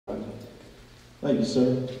Thank you,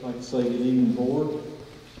 sir. I'd like to say good evening, board,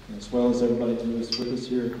 as well as everybody who is with us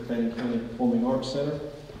here at the Fannin County Performing Arts Center,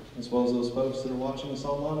 as well as those folks that are watching us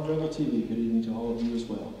online on Jungle TV. Good evening to all of you as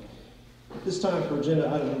well. At this time, for agenda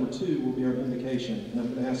item number 2 will be our invocation, and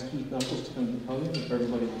I'm going to ask Keith Knuckles to come to the podium. If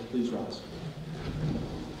everybody would please rise.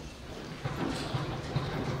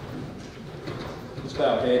 Let's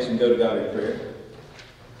bow our heads and go to God in prayer.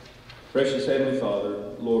 Precious Heavenly Father,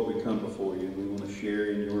 Lord, we come before you. We want to share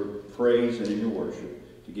in your praise and in your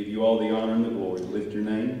worship, to give you all the honor and the glory, to lift your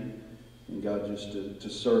name, and God, just to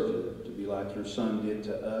serve you, to be like your Son did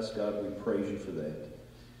to us. God, we praise you for that.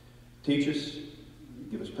 Teach us,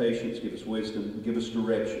 give us patience, give us wisdom, give us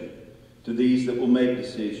direction to these that will make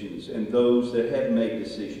decisions and those that have made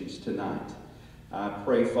decisions tonight. I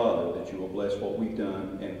pray, Father, that you will bless what we've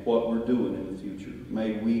done and what we're doing in the future.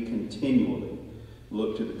 May we continually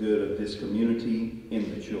look to the good of this community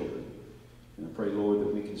and the children. And I pray, Lord,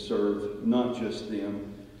 that we can serve not just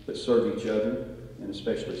them, but serve each other, and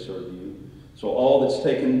especially serve you. So all that's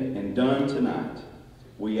taken and done tonight,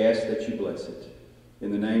 we ask that you bless it.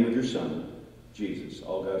 In the name of your Son, Jesus.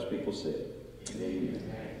 All God's people said,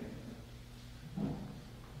 amen.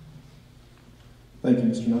 Thank you,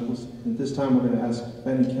 Mr. Knuckles. At this time, we're going to ask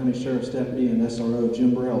Fannin County Sheriff's Deputy and SRO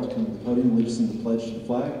Jim Burrell to come to the podium and lead us in the pledge to the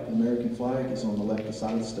flag. The American flag is on the left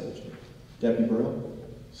side of the stage. Deputy Burrell.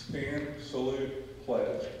 Stand, salute,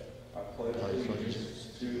 pledge. I pledge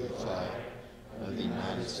allegiance to the flag of the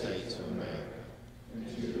United States of America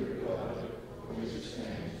and to the republic for which it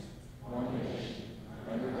stands, one nation,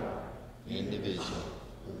 under God, indivisible,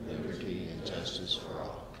 with liberty and justice for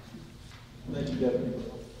all. Thank you, Deputy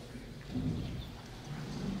Burrell.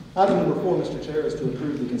 Item number 4, Mr. Chair, is to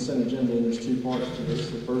approve the consent agenda, and there's 2 parts to this.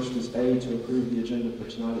 The first is A, to approve the agenda for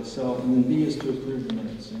tonight itself, and then B is to approve the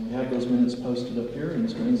minutes. And we have those minutes posted up here, and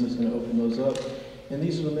Ms. Winsley is going to open those up. And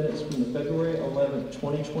these are the minutes from the February 11th,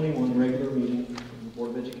 2021 regular meeting of the Board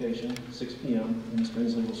of Education, 6 p.m., and Ms.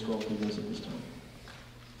 Winsley will scroll through those at this time.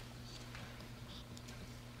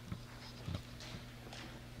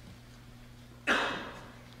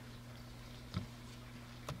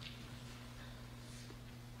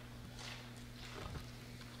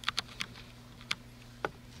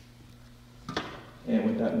 And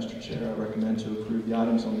with that, Mr. Chair, I recommend to approve the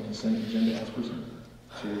items on the consent agenda as presented.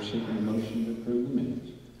 Chair seeking a motion to approve the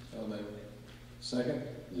minutes. I'll make it. Second.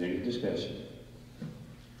 Is there any discussion?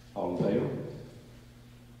 All in favor?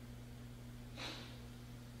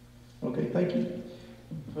 Okay, thank you.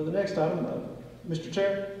 For the next item, Mr.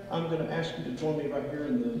 Chair, I'm going to ask you to join me right here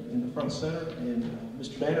in the front center. And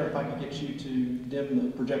Mr. Danner, if I could get you to dim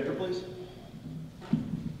the projector, please.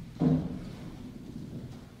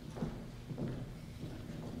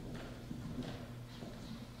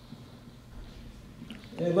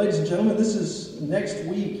 And ladies and gentlemen, this is next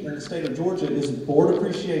week in the state of Georgia is Board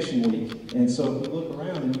Appreciation Week. And so if you look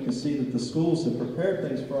around and you can see that the schools have prepared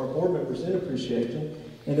things for our board members in appreciation.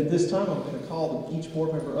 And at this time, I'm going to call each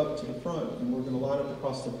board member up to the front, and we're going to line up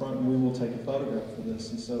across the front, and we will take a photograph for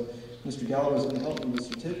this. And so Mr. Galloway is going to help me with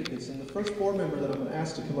certificates. And the first board member that I'm going to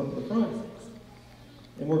ask to come up to the front,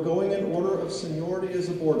 and we're going in order of seniority as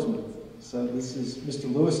a boardsman. So this is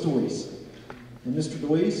Mr. Louis DeWeese. And Mr.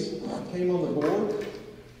 DeWeese came on the board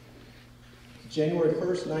January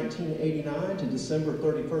 1st, 1989 to December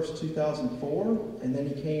 31st, 2004, and then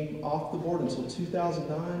he came off the board until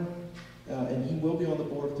 2009, and he will be on the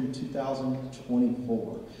board through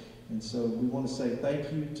 2024. And so we want to say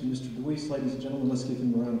thank you to Mr. DeWeese. Ladies and gentlemen, let's give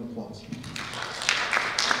him a round of applause.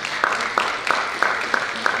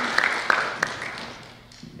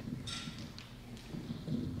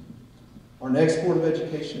 Our next Board of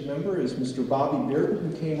Education member is Mr. Bobby Bearden,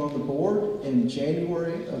 who came on the board in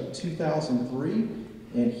January of 2003,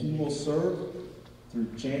 and he will serve through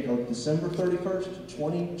December 31st,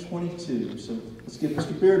 2022. So let's give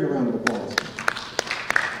Mr. Bearden a round of applause.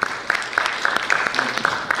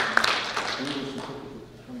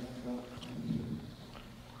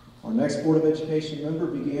 Our next Board of Education member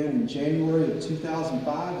began in January of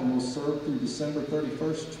 2005 and will serve through December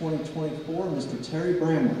 31st, 2024, Mr. Terry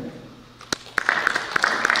Bramlett.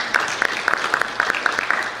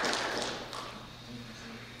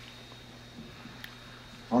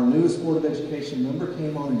 Our newest Board of Education member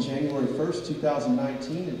came on in January 1st,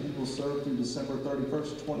 2019, and he will serve through December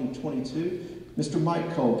 31st, 2022. Mr.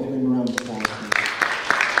 Mike Cole, give him a round of applause, please.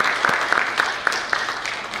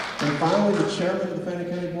 And finally, the chairman of the Fannin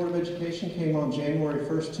County Board of Education came on January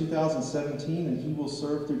 1st, 2017, and he will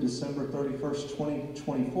serve through December 31st,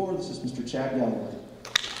 2024. This is Mr. Chad Galloway.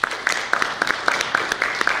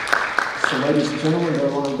 So ladies and gentlemen, they're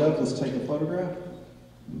lined up. Let's take a photograph.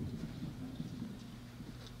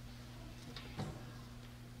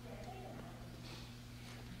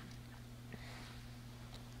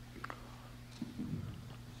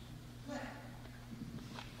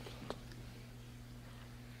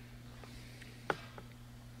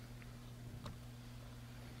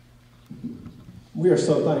 We are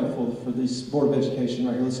so thankful for this Board of Education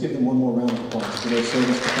right here. Let's give them one more round of applause for their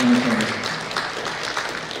service to Fannin County.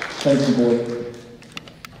 Thank you, Board.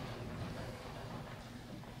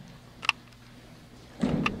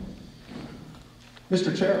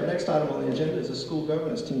 Mr. Chair, our next item on the agenda is a school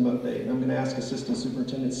governance team update. And I'm going to ask Assistant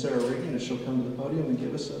Superintendent Sarah Regan if she'll come to the podium and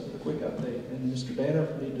give us a quick update. And Mr. Danner,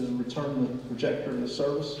 we need to return the projector to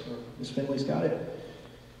service, or Ms. Finley's got it.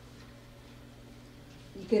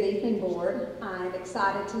 Good evening, Board. I'm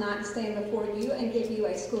excited tonight to stand before you and give you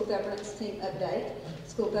a school governance team update.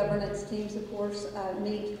 School governance teams, of course,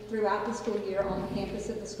 meet throughout the school year on the campus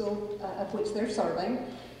of the school of which they're serving.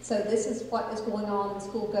 So this is what is going on in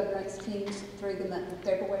school governance teams through the month of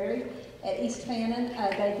February. At East Fannin,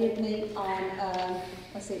 they did meet on,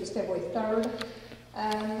 it was February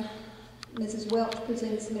 3rd. Mrs. Welch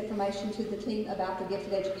presented some information to the team about the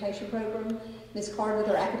gifted education program. Ms. Carter,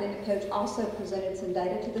 their academic coach, also presented some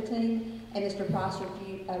data to the team, and Mr. Price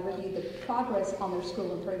reviewed the progress on their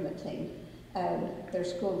school improvement team. Their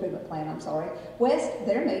school improvement plan, I'm sorry. West,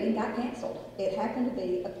 their meeting got canceled. It happened to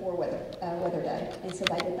be a poor weather day, and so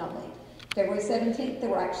they did not meet. February 17th, there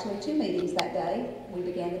were actually 2 meetings that day. We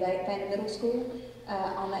began the day at Fannin Middle School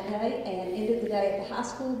on that day and ended the day at the high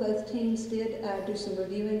school. Both teams did do some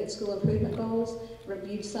reviewing of school improvement goals,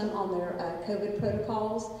 reviewed some on their COVID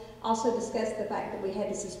protocols, also discussed the fact that we had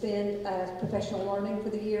to suspend professional learning for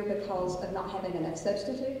the year because of not having enough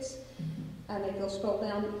substitutes. If you'll scroll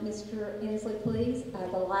down, Mr. Inslee, please.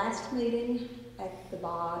 The last meeting at the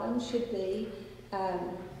bottom should be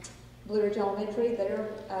Blue Ridge Elementary,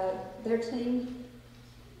 their team.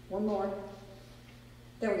 One more.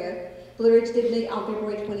 There we go. Blue Ridge did meet on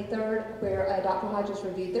February 23rd, where Dr. Hodges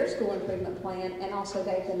reviewed their school improvement plan and also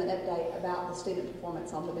gave them an update about the student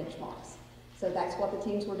performance on the benchmarks. So that's what the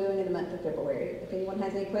teams were doing in the month of February. If anyone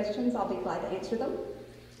has any questions, I'll be glad to answer them.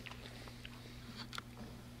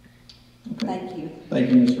 Okay. Thank you.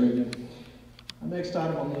 Thank you, Ms. Regan. Our next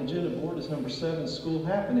item on the agenda, Board, is number 7, school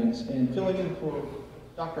happenings. And filling in for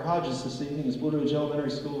Dr. Hodges this evening is Blue Ridge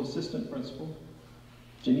Elementary School Assistant Principal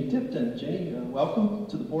Jenny Tipton. Jenny, welcome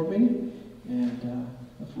to the board meeting, and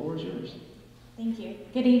the floor is yours. Thank you.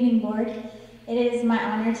 Good evening, Board. It is my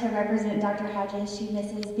honor to represent Dr. Hodges. She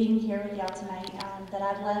misses being here with y'all tonight, but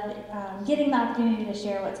I'd love getting the opportunity to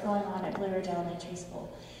share what's going on at Blue Ridge Elementary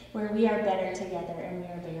School, where we are better together and we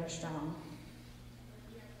are bigger strong.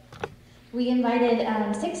 We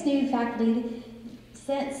invited 6 new faculty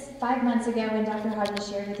since 5 months ago when Dr. Hodges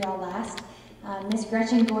shared with y'all last. Ms.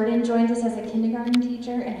 Gretchen Gordon joined us as a kindergarten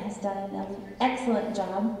teacher and has done an excellent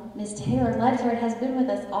job. Ms. Taylor Ledford has been with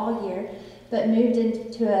us all year, but moved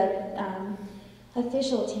into a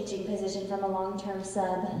official teaching position from a long-term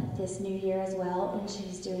sub this new year as well, and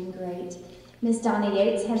she's doing great. Ms. Donna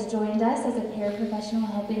Yates has joined us as a paraprofessional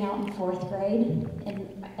helping out in 4th grade,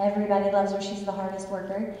 and everybody loves her. She's the hardest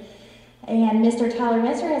worker. And Mr. Tyler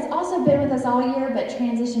Messer has also been with us all year, but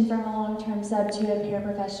transitioned from a long-term sub to a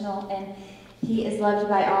paraprofessional, and he is loved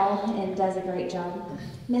by all and does a great job.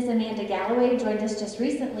 Miss Amanda Galloway joined us just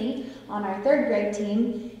recently on our 3rd grade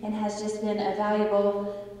team and has just been a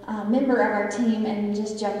valuable member of our team and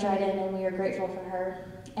just jumped right in, and we are grateful for her.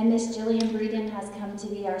 And Miss Jillian Breeden has come to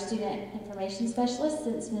be our student information specialist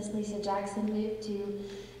since Miss Lisa Jackson moved to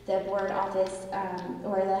the board office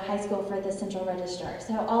or the high school for the central registrar.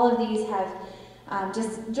 So all of these have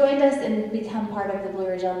just joined us and become part of the Blue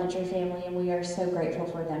Ridge Elementary family, and we are so grateful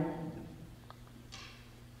for them.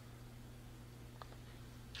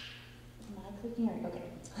 Am I clicking or okay?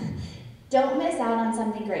 Don't miss out on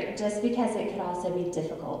something great just because it could also be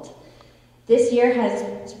difficult. This year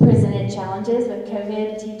has presented challenges with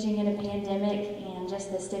COVID, teaching in a pandemic, and just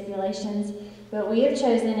the stipulations, but we have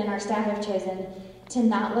chosen and our staff have chosen to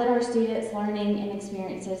not let our students' learning and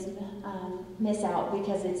experiences miss out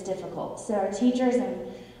because it's difficult. So our teachers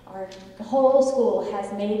and our whole school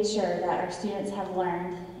has made sure that our students have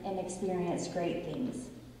learned and experienced great things.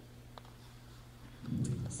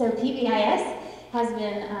 So PBIS has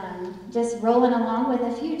been just rolling along with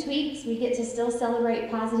a few tweaks. We get to still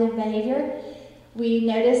celebrate positive behavior. We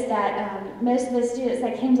noticed that most of the students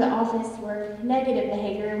that came to office were negative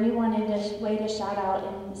behavior, and we wanted a way to shout out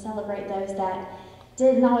and celebrate those that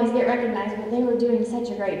didn't always get recognized, but they were doing such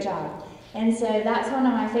a great job. And so that's one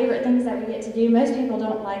of my favorite things that we get to do. Most people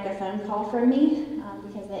don't like a phone call from me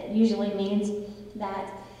because that usually means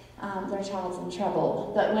that their child's in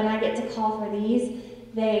trouble. But when I get to call for these,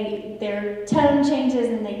 their tone changes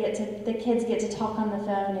and the kids get to talk on the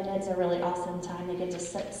phone, and it's a really awesome time. They get to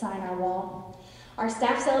sign our wall. Our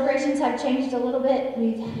staff celebrations have changed a little bit.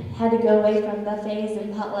 We've had to go away from buffets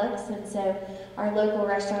and potlucks, and so our local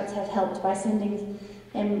restaurants have helped by sending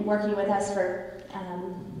and working with us for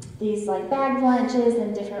these like bagged lunches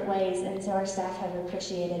in different ways, and so our staff have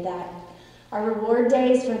appreciated that. Our reward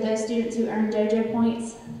days for those students who earn dojo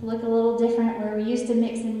points look a little different. Where we used to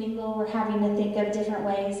mix and mingle, we're having to think of different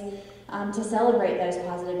ways to celebrate those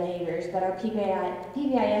positive behaviors, but our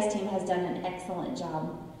PBIS team has done an excellent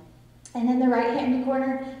job. And in the right-hand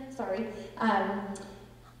corner,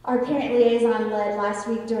 our parent liaison led last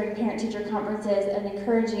week during parent-teacher conferences an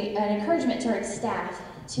encouragement to our staff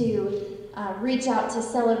to reach out to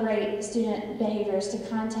celebrate student behaviors, to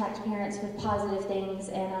contact parents with positive things,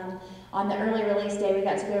 and on the early release day we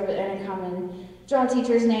got to go over the intercom and draw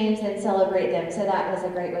teachers' names and celebrate them, so that was a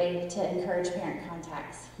great way to encourage parent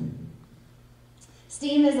contacts.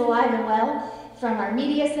 STEAM is alive and well, from our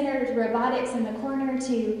media center to robotics in the corner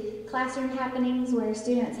to classroom happenings where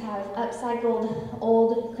students have upcycled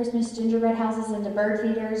old Christmas gingerbread houses into bird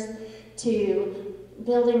feeders, to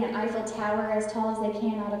building an Eiffel Tower as tall as they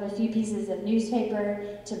can out of a few pieces of newspaper,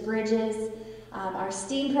 to bridges. Our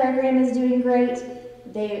STEAM program is doing great.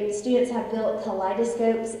 Students have built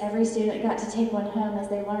kaleidoscopes. Every student got to take one home as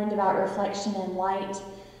they learned about reflection and light.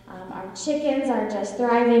 Our chickens are just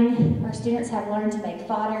thriving. Our students have learned to make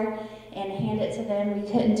fodder and hand it to them. We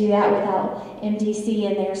couldn't do that without MDC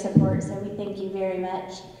and their support, so we thank you very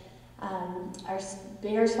much. Our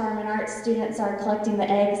Bears Farm and Arts students are collecting the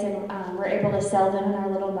eggs, and we're able to sell them in our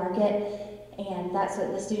little market, and that's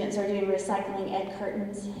what the students are doing, recycling egg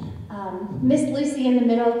cartons. Miss Lucy in the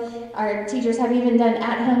middle, our teachers have even done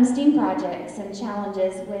at-home STEAM projects and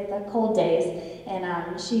challenges with cold days,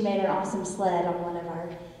 and she made an awesome sled on one of our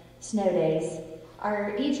snow days.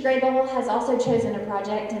 Each grade level has also chosen a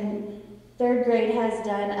project, and third grade has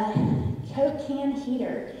done a Coke can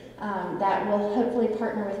heater that will hopefully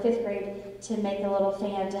partner with fifth grade to make a little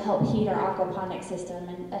fan to help heat our aquaponic system.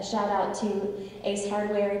 And a shout out to Ace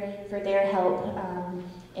Hardware for their help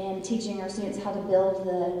in teaching our students how to build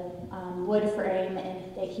the wood frame,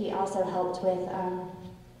 and he also helped with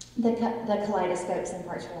the kaleidoscopes and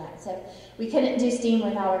parts for that. So we couldn't do STEAM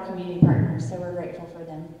without our community partners, so we're grateful for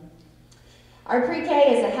them. Our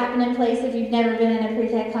pre-K is a happening place. If you've never been in a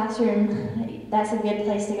pre-K classroom, that's a good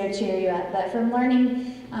place to go cheer you up. But from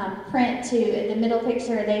learning print to the middle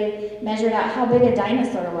picture, they measured out how big a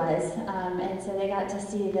dinosaur was. And so they got to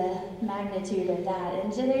see the magnitude of that.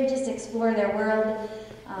 And so they just explore their world.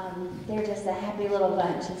 They're just a happy little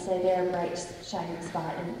bunch, and so they're a bright, shining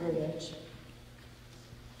spot in the Blue Ridge.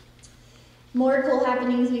 More cool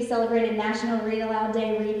happenings. We celebrated National Read Aloud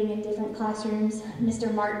Day reading in different classrooms.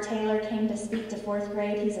 Mr. Mark Taylor came to speak to fourth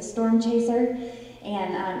grade. He's a storm chaser.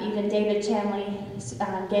 And even David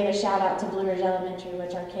Chanley gave a shout out to Blue Ridge Elementary,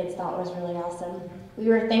 which our kids thought was really awesome. We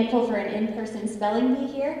were thankful for an in-person spelling bee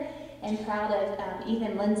here and proud of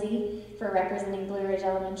Ethan Lindsay for representing Blue Ridge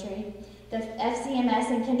Elementary. The FCMS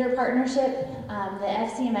and Kinder Partnership, the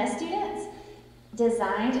FCMS students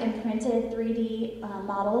designed and printed 3D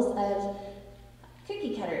models of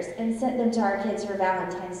cookie cutters and sent them to our kids for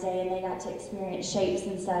Valentine's Day, and they got to experience shapes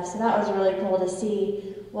and stuff. So that was really cool to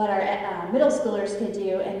see what our middle schoolers could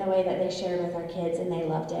do and the way that they shared with our kids, and they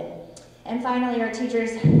loved it. And finally, our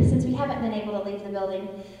teachers, since we haven't been able to leave the building,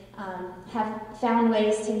 have found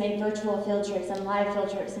ways to make virtual field trips and live field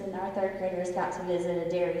trips, and our third graders got to visit a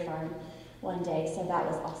dairy farm one day, so that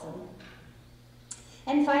was awesome.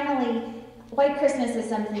 And finally, White Christmas is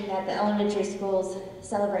something that the elementary schools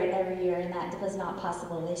celebrate every year, and that was not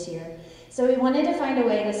possible this year. So we wanted to find a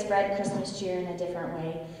way to spread Christmas cheer in a different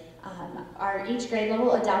way. Each grade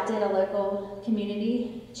level adopted a local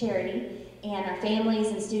community charity, and our families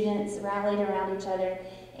and students rallied around each other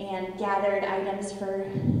and gathered items for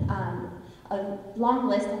a long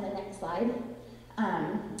list on the next slide.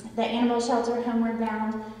 The Animal Shelter, Homeward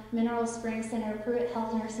Bound, Mineral Springs Center, Pruitt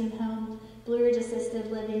Health Nursing Home, Blue Ridge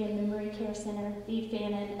Assisted Living and Memory Care Center, Feed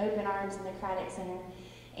Fannin, Open Arms, and the Craddock Center.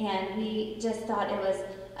 And we just thought it was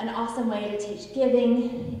an awesome way to teach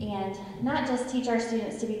giving and not just teach our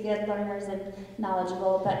students to be good learners and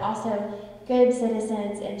knowledgeable, but also good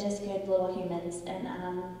citizens and just good little humans. And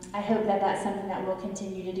I hope that that's something that we'll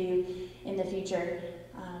continue to do in the future,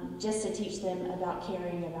 just to teach them about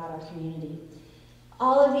caring about our community.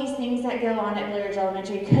 All of these things that go on at Blue Ridge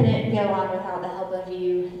Elementary couldn't go on without the help of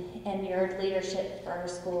you and your leadership for our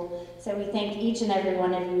school. So we thank each and every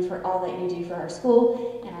one of you for all that you do for our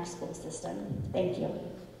school and our school system. Thank you.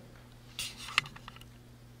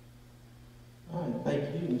 All right,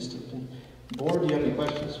 thank you, Ms. Tipton. Board, do you have any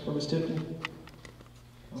questions for Ms. Tipton?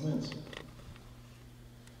 Comments?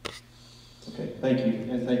 Okay, thank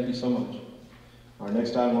you, and thank you so much. Our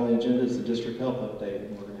next item on the agenda is the district health update,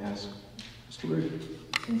 and we're going to ask Mr. Root,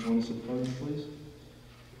 can you join us at the podium, please?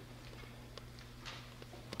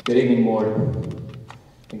 Good evening, Board.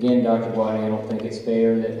 again, Dr. Whiting, I don't think it's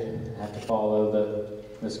fair that I have to follow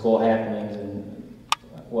the school happenings, and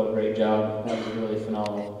what a great job. That was really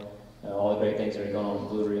phenomenal. All the great things that are going on in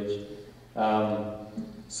Blue Ridge.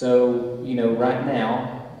 So, you know, right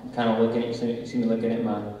now, kind of looking at, you see me looking at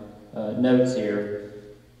my notes here.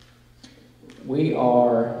 We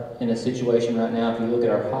are in a situation right now, if you look at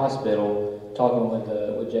our hospital, talking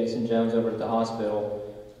with Jason Jones over at the hospital,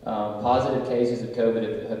 positive cases of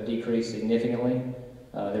COVID have decreased significantly.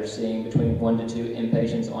 They're seeing between 1 to 2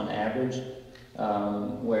 inpatients on average,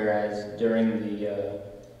 whereas during the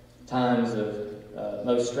times of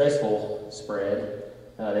most stressful spread,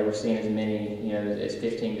 they were seeing as many, you know, as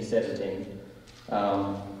 15 to 17.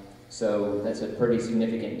 So that's a pretty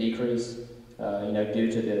significant decrease, you know,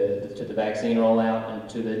 due to the vaccine rollout and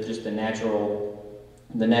to just the natural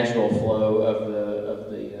flow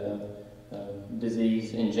of the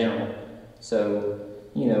disease in general. So,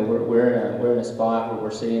 you know, we're in a spot where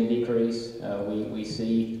we're seeing decrease. We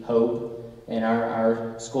see hope, and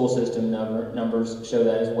our school system numbers show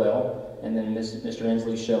that as well. And then Mr.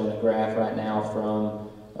 Inslee's showing a graph right now from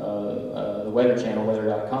the Weather Channel,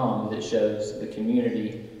 weather.com, that shows the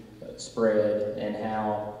community spread and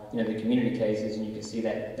how, you know, the community cases, and you can see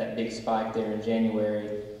that big spike there in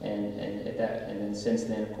January, and then since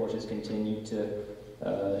then, of course, it's continued to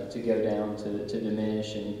go down, to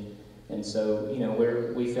diminish, and so, you know,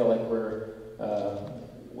 we feel like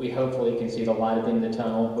we hopefully can see the light at the end of the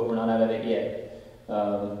tunnel, but we're not out of it yet.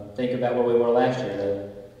 Think about where we were last year, though.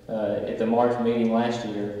 At the March meeting last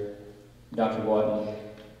year, Dr. Watton,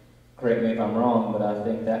 correct me if I'm wrong, but I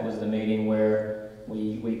think that was the meeting where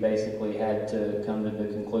we basically had to come to the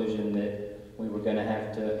conclusion that we were going to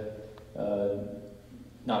have to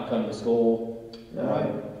not come to school.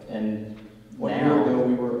 Right. And One now, year ago,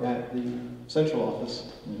 we were at the central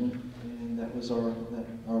office, Mhm. and that was our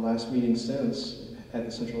last meeting since at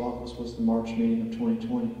the central office was the March meeting of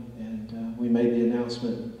 2020, and we made the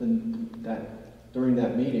announcement that during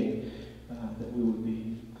that meeting that we would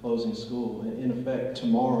be closing school. In effect,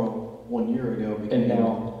 tomorrow, 1 year ago, became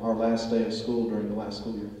our last day of school during the last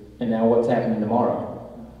school year. And now what's happening tomorrow?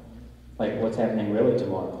 Like, what's happening really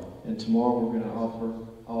tomorrow? And tomorrow we're going to offer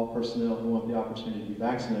all personnel who want the opportunity to be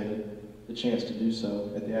vaccinated the chance to do so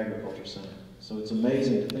at the Agriculture Center. So it's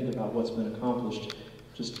amazing to think about what's been accomplished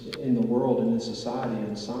just in the world and in society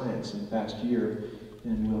and science in the past year.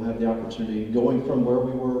 And we'll have the opportunity, going from where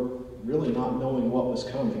we were really not knowing what was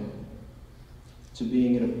coming, to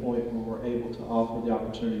being at a point where we're able to offer the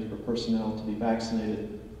opportunity for personnel to be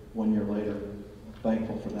vaccinated 1 year later. I'm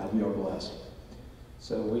thankful for that. We are blessed.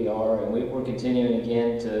 So we are, and we're continuing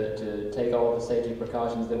again to take all the safety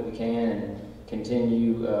precautions that we can and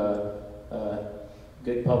continue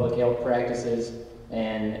good public health practices.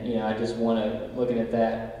 And, you know, I just want to, looking at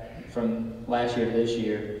that from last year to this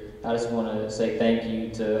year, I just want to say thank you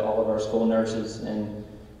to all of our school nurses and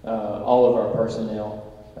all of our personnel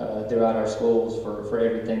throughout our schools for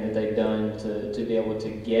everything that they've done to be able to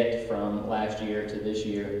get from last year to this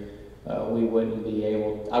year. I wouldn't be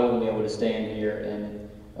able to stand here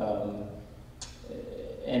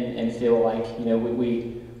and feel like, you know,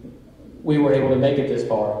 we were able to make it this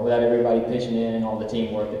far without everybody pitching in and all the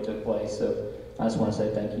teamwork that took place. So I just want to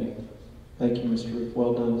say thank you. Thank you, Mr. Ruth.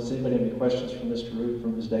 Well done. Does anybody have any questions for Mr. Ruth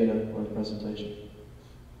from his data or the presentation?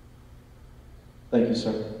 Thank you,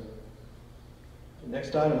 sir.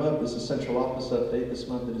 Next item up is the central office update. This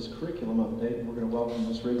month it is curriculum update, and we're going to welcome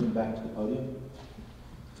Ms. Regan back to the podium.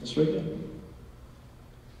 Ms. Regan.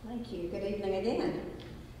 Thank you. Good evening again.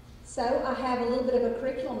 So I have a little bit of a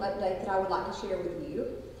curriculum update that I would like to share with you.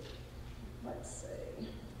 Let's see.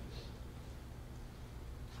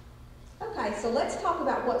 Okay, so let's talk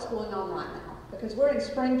about what's going on right now, because we're in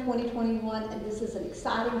spring 2021, and this is an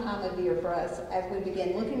exciting time of year for us as we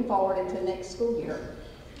begin looking forward into next school year.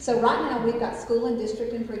 So right now we've got school and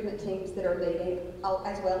district improvement teams that are meeting,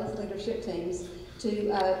 as well as leadership teams, to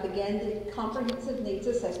begin the comprehensive needs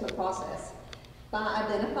assessment process. By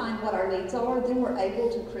identifying what our needs are, then we're able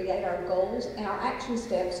to create our goals and our action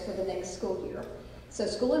steps for the next school year. So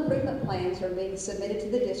school improvement plans are being submitted to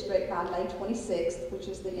the district by May 26th, which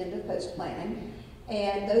is the end of post-planning.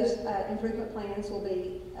 And those improvement plans will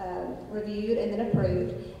be reviewed and then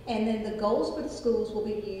approved. And then the goals for the schools will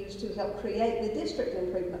be used to help create the district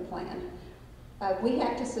improvement plan. We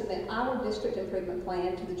have to submit our district improvement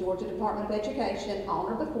plan to the Georgia Department of Education on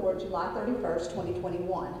or before July 31st,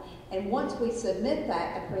 2021. And once we submit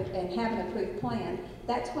that and have an approved plan,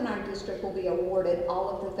 that's when our district will be awarded all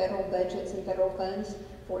of the federal budgets and federal funds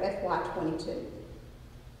for FY22.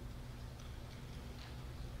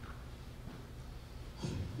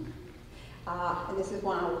 And this is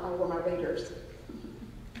why I wore my readers.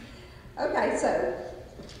 Okay, so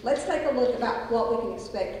let's take a look about what we can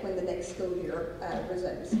expect when the next school year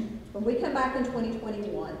resumes. When we come back in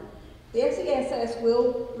 2021, the FCSS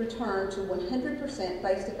will return to 100%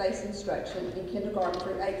 face-to-face instruction in kindergarten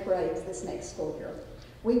through 8th grades this next school year.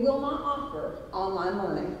 We will not offer online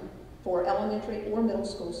learning for elementary or middle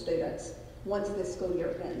school students once this school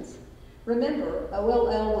year ends. Remember,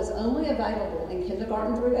 OLL was only available in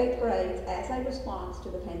kindergarten through 8th grades as a response to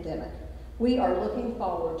the pandemic. We are looking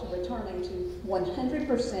forward to returning to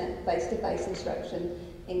 100% face-to-face instruction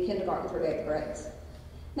in kindergarten through 8th grades.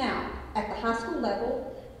 Now, at the high school level,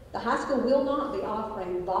 the high school will not be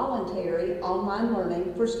offering voluntary online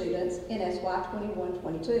learning for students in SY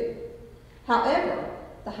 21-22. However,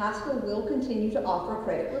 the high school will continue to offer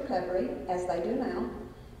credit recovery, as they do now,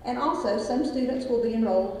 and also some students will be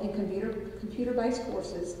enrolled in computer-based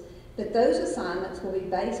courses, but those assignments will be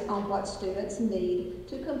based on what students need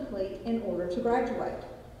to complete in order to graduate.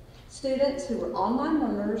 Students who are online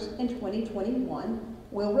learners in 2021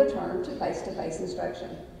 will return to face-to-face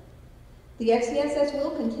instruction. The FCSS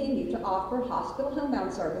will continue to offer hospital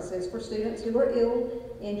homebound services for students who are ill,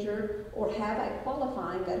 injured, or have a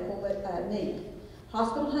qualifying medical need.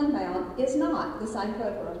 Hospital homebound is not the same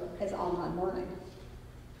program as online learning.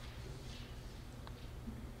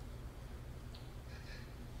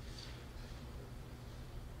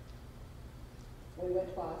 We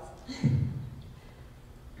went twice.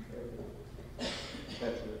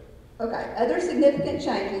 Okay, other significant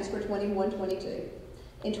changes for 21-22.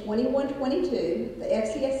 In 21-22, the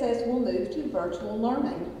FCSS will move to virtual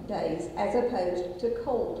learning days as opposed to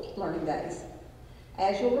cold learning days.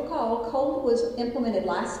 As you'll recall, cold was implemented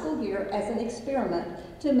last school year as an experiment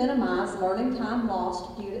to minimize learning time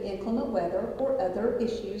lost due to inclement weather or other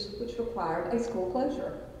issues which required a school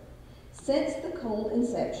closure. Since the cold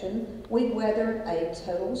inception, we've weathered a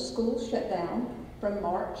total school shutdown from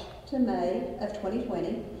March to May of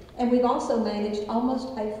 2020, and we've also managed almost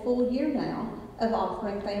a full year now of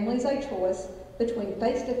offering families a choice between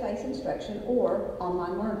face-to-face instruction or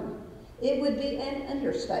online learning. It would be an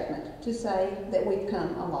understatement to say that we've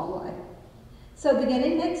come a long way. So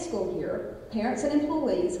beginning next school year, parents and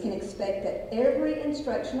employees can expect that every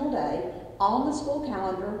instructional day on the school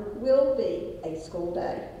calendar will be a school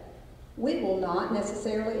day. We will not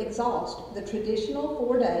necessarily exhaust the traditional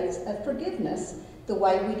 4 days of forgiveness the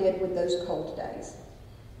way we did with those cold days.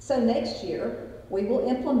 So next year, we will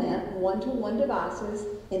implement one-to-one devices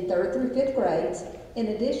in 3rd through 5th grades, in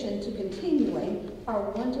addition to continuing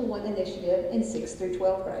our one-to-one initiative in 6th through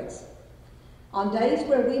 12th grades. On days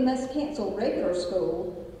where we must cancel regular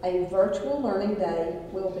school, a virtual learning day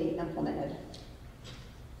will be implemented.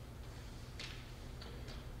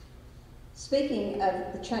 Speaking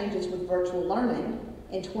of the changes with virtual learning,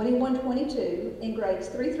 in 21-22, in grades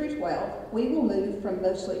 3 through 12, we will move from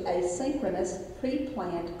mostly asynchronous,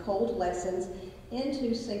 pre-planned cold lessons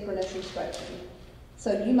into synchronous instruction.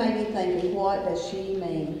 So you may be thinking, what does she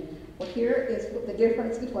mean? Well, here is the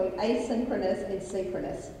difference between asynchronous and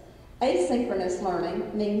synchronous. Asynchronous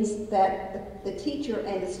learning means that the teacher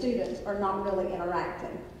and the students are not really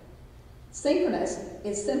interacting. Synchronous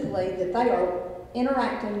is simply that they are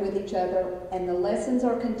interacting with each other and the lessons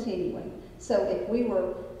are continuing. So if we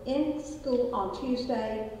were in school on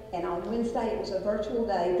Tuesday and on Wednesday it was a virtual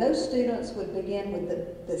day, those students would begin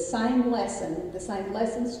with the same lesson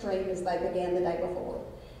stream as they began the day before.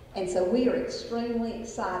 And so we are extremely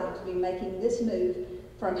excited to be making this move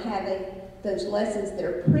from having those lessons that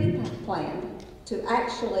are pre-planned to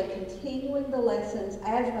actually continuing the lessons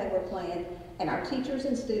as they were planned and our teachers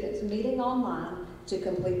and students meeting online to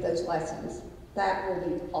complete those lessons. That will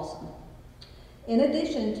be awesome. In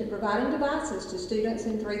addition to providing devices to students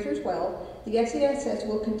in 3 through 12, the FCSS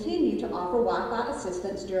will continue to offer Wi-Fi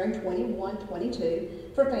assistance during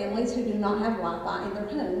 21-22 for families who do not have Wi-Fi in their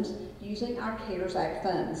homes using our CARES Act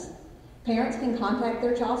funds. Parents can contact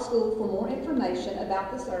their child's school for more information about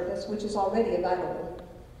the service, which is already available.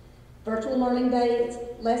 Virtual learning days,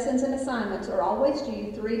 lessons, and assignments are always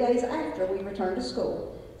due 3 days after we return to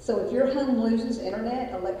school. So if your home loses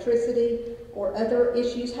internet, electricity, or other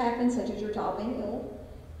issues happen, such as your child being ill,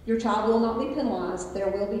 your child will not be penalized. There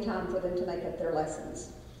will be time for them to make up their lessons.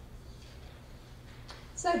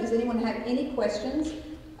 So does anyone have any questions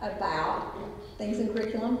about things in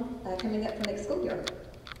curriculum coming up for next school year?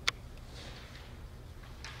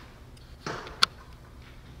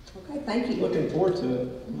 Okay, thank you. Looking forward to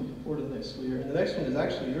it. Looking forward to the next school year. And the next one is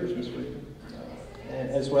actually yours, Ms. Regan,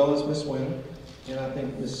 as well as Ms. Wynn. And I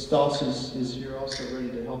think Ms. Stoss is here also ready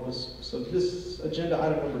to help us. So this agenda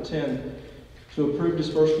item number 10, to approve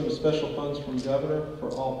disbursement of special funds from governor for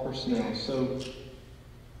all personnel. So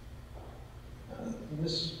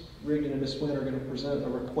Ms. Regan and Ms. Wynn are going to present a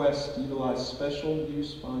request to utilize special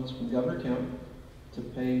use funds from Governor Kemp to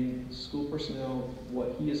pay school personnel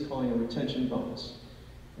what he is calling a retention bonus,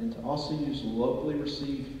 and to also use locally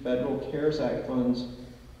received federal CARES Act funds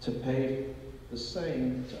to pay the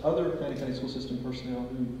same to other Fannin County School System personnel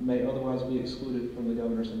who may otherwise be excluded from the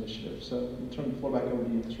governor's initiative. So I'll turn the floor back over to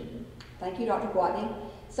you, Ms. Regan. Thank you, Dr. Gwatney.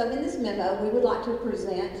 So in this memo, we would like to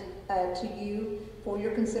present to you for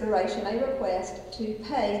your consideration a request to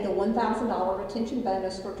pay the $1,000 retention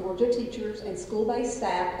bonus for Georgia teachers and school-based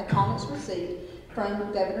staff upon its receipt from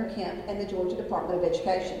Governor Kemp and the Georgia Department of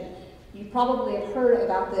Education. You probably have heard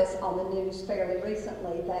about this on the news fairly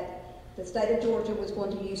recently, that the state of Georgia was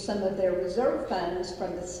going to use some of their reserve funds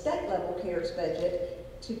from the state level CARES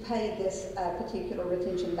budget to pay this particular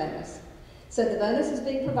retention bonus. So the bonus is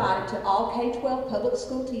being provided to all K-12 public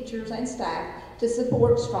school teachers and staff to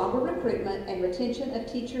support stronger recruitment and retention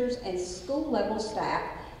of teachers and school level staff,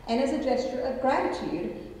 and as a gesture of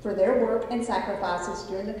gratitude for their work and sacrifices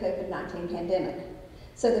during the COVID-19 pandemic.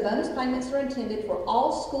 So the bonus payments are intended for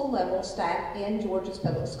all school level staff in Georgia's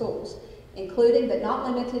public schools, including but not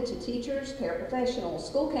limited to teachers, paraprofessionals,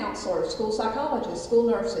 school counselors, school psychologists, school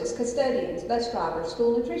nurses, custodians, bus drivers,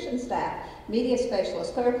 school nutrition staff, media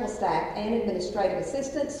specialists, clerical staff, and administrative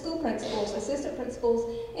assistants, school principals, assistant principals,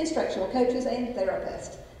 instructional coaches, and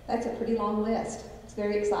therapists. That's a pretty long list. It's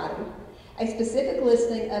very exciting. A specific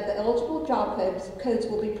listing of the eligible job codes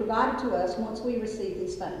will be provided to us once we receive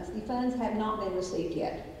these funds. The funds have not been received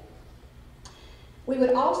yet. We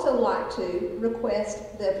would also like to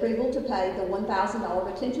request the approval to pay the $1,000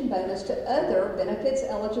 retention bonus to other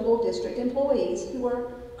benefits-eligible district employees who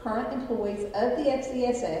are current employees of the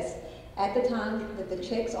FCSS at the time that the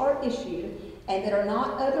checks are issued and that are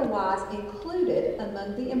not otherwise included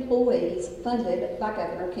among the employees funded by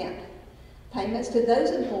Governor Kemp. Payments to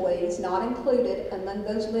those employees not included among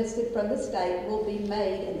those listed from the state will be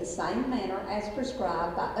made in the same manner as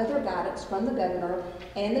prescribed by other guidance from the governor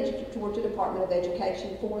and the Georgia Department of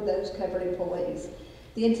Education for those covered employees.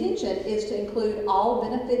 The intention is to include all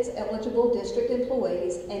benefits eligible district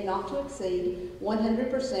employees and not to exceed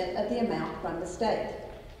 100% of the amount from the state.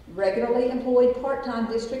 Regularly employed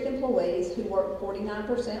part-time district employees who work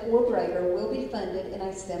 49% or greater will be funded in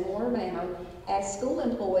a similar manner as school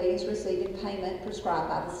employees receiving payment prescribed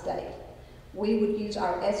by the state. We would use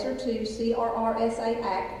our ESSER II CRRSA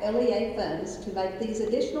Act LEA funds to make these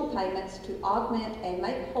additional payments to augment and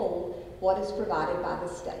make whole what is provided by the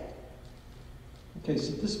state. Okay,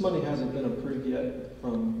 so this money hasn't been approved yet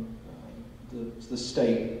from the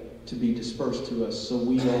state to be dispersed to us, so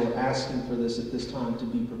we are asking for this at this time to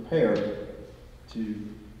be prepared to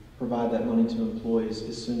provide that money to employees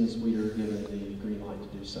as soon as we are given the green light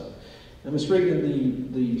to do so. Now, Ms.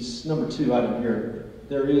 Regan, the number 2 item here,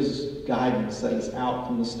 there is guidance that is out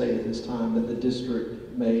from the state at this time that the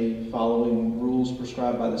district may, following rules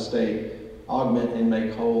prescribed by the state, augment and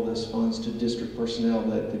make whole this funds to district personnel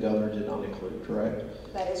that the governor did not include, correct?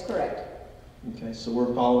 That is correct. Okay, so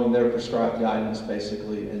we're following their prescribed guidance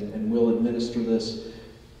basically, and we'll administer this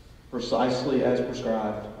precisely as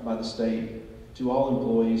prescribed by the state to all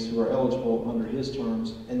employees who are eligible under his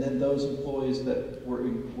terms, and then those employees that were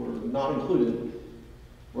not included,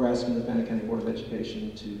 we're asking the Fannin County Board of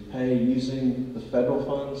Education to pay using the federal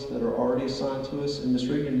funds that are already assigned to us. And Ms.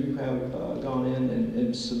 Regan, you have gone in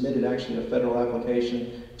and submitted actually a federal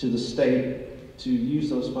application to the state to use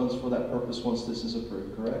those funds for that purpose once this is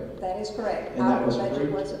approved, correct? That is correct. And that was Our budget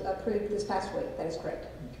approved? was approved this past week. That is correct.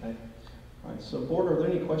 Okay. All right, so Board, are there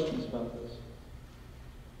any questions about this?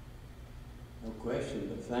 No question,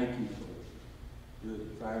 but thank you for doing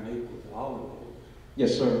the fair and equal to all of us.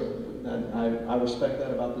 Yes, sir. And I respect that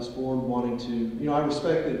about this board wanting to, I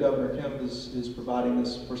respect that Governor Kemp is providing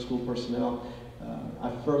this for school personnel. I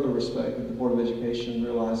further respect that the Board of Education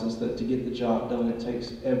realizes that to get the job done, it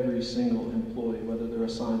takes every single employee, whether they're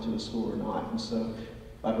assigned to a school or not. And so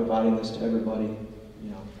by providing this to everybody,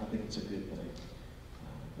 I think it's a good thing.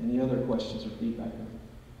 Any other questions or feedback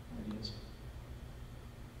or ideas?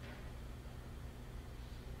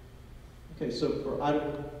 Okay, so for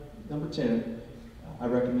item number 10, I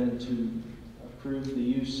recommend to approve the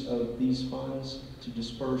use of these funds to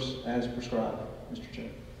disperse as prescribed. Mr. Chair.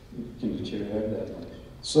 Can the chair have that?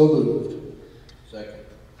 So moved. Second.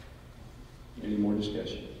 Any more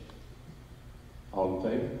discussion? All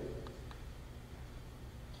in favor?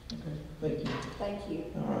 Okay, thank you. Thank you.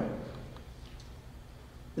 All right.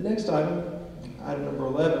 The next item, item number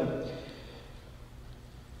 11,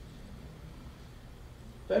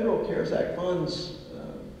 Federal CARES Act funds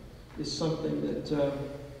is something that,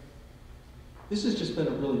 this has just been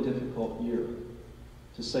a really difficult year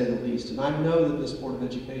to say the least. And I know that this Board of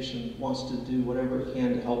Education wants to do whatever it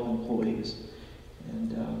can to help employees.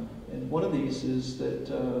 And one of these is that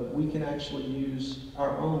we can actually use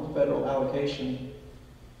our own federal allocation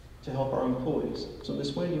to help our employees. So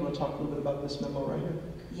Ms. Wayne, you want to talk a little bit about this memo right here?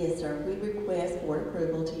 Yes, sir. We request board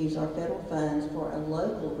approval to use our federal funds for a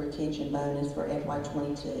local retention bonus for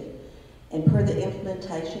FY22. And per the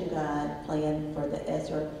implementation guide plan for the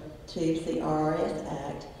ESSER 2 CRRS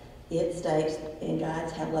Act, it states and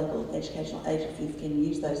guides how local educational agencies can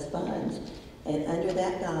use those funds. And under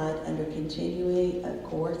that guide, under continuing of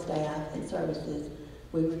core staff and services,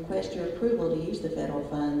 we request your approval to use the federal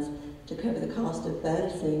funds to cover the cost of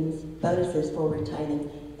bonuses for retaining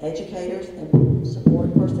educators and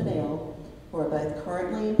support personnel who are both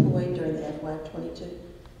currently employed during the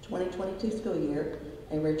FY2022 school year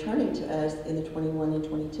and returning to us in the 21 and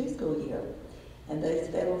 22 school year. And those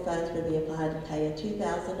federal funds would be applied to pay a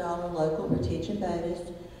 $2,000 local retention bonus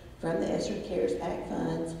from the ESSER CARES Act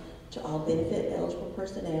funds to all benefit eligible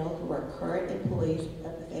personnel who are current employees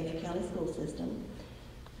of the Fannin County school system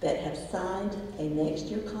that have signed a next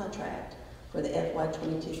year contract for the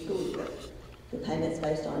FY22 school year. The payment's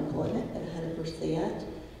based on employment at 100%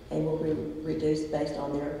 and will be reduced based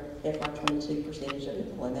on their FY22 percentage of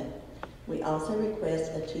employment. We also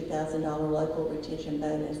request a $2,000 local retention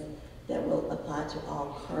bonus that will apply to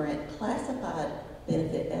all current classified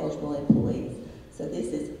benefit eligible employees. So this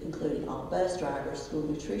is including all bus drivers, school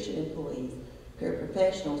nutrition employees,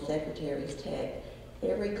 paraprofessionals, secretaries, tech,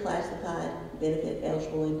 every classified benefit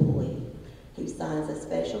eligible employee who signs a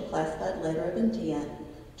special classified letter of intent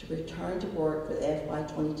to return to work for the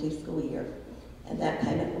FY22 school year. And that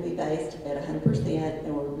payment will be based at 100%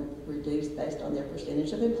 and will be reduced based on their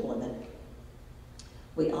percentage of employment.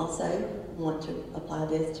 We also want to apply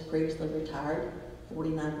this to previously retired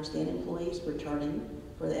 49% employees returning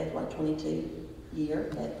for the FY22 year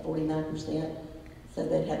at 49%, so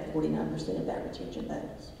they'd have 49% of that retention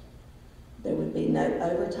bonus. There would be no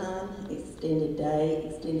overtime, extended day,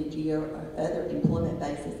 extended year, or other employment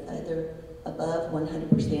basis other above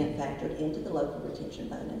 100% factored into the local retention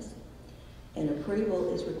bonus. And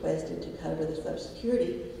approval is requested to cover the Social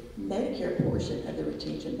Security Medicare portion of the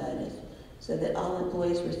retention bonus so that all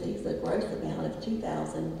employees receive the gross amount of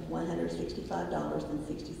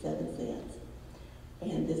 $2,165.67.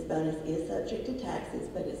 And this bonus is subject to taxes,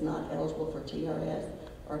 but is not eligible for TRS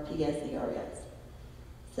or PSERS.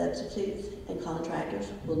 Substitutes and contractors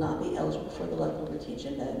will not be eligible for the local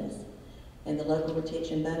retention bonus. And the local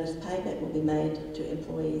retention bonus payment will be made to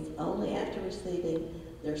employees only after receiving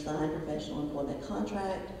their signed professional employment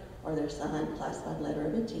contract or their signed classified letter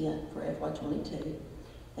of intent for FY22.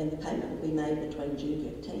 And the payment will be made between June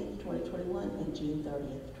 15th, 2021 and June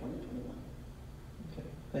 30th, 2021. Okay,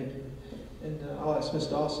 thank you. And I'll ask Ms.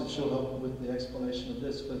 Doss if she'll help with the explanation of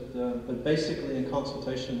this, but basically in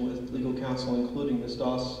consultation with legal counsel, including Ms.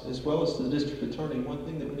 Doss, as well as the district attorney, one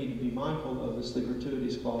thing that we need to be mindful of is the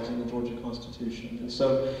gratuities clause in the Georgia Constitution. And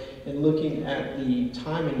so in looking at the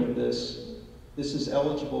timing of this is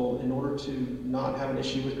eligible in order to not have an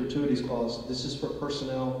issue with gratuities clause. This is for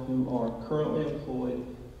personnel who are currently employed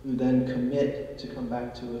who then commit to come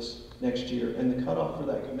back to us next year. And the cutoff for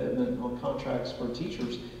that commitment on contracts for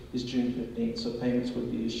teachers is June 15th, so payments would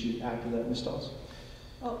be issued after that. Ms. Doss?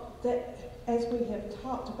 Well, as we have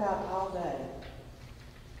talked about all day,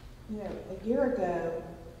 you know, a year ago,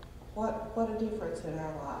 what a difference in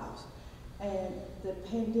our lives. And the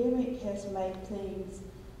pandemic has made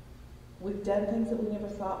we've done things that we never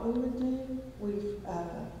thought we would do. We've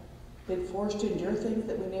been forced to endure things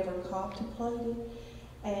that we never contemplated.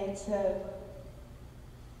 And so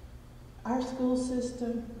our school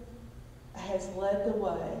system has led the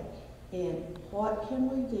way in what can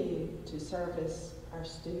we do to service our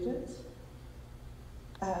students.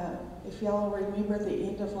 If y'all remember the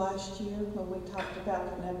end of last year when we talked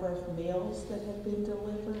about the number of meals that have been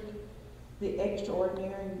delivered, the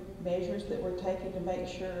extraordinary measures that were taken to make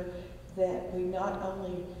sure that we not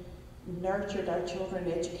only nurtured our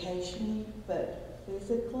children educationally, but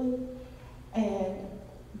physically, and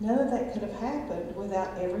none of that could have happened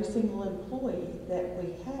without every single employee that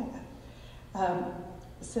we have.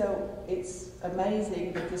 So it's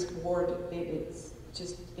amazing that this board, it's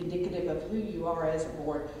just indicative of who you are as a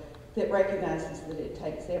board, that recognizes that it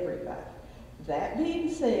takes everybody. That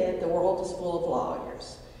being said, the world is full of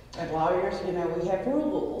lawyers. And lawyers, you know, we have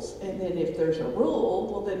rules. And then if there's a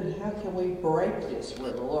rule, well then how can we break this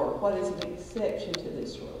rule? Or what is an exception to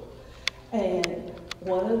this rule? And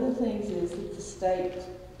one of the things is that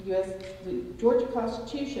the Georgia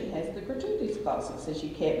Constitution has the gratuities clause. It says you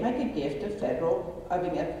can't make a gift of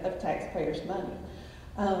taxpayers' money.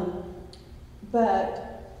 But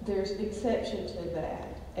there's exception to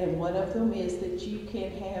that. And one of them is that you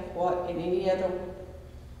can have what in any other,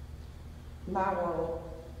 my world,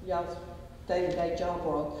 y'all's day-to-day job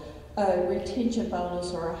world, a retention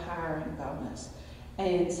bonus or a hiring bonus.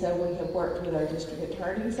 And so we have worked with our district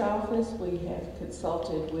attorney's office. We have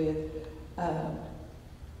consulted with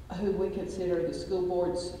who we consider the school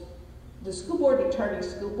board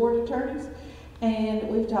attorneys, and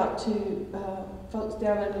we've talked to folks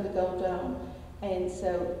down under the Gold Dome. And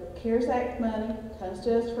so CARES Act money comes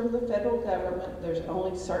to us from the federal government. There's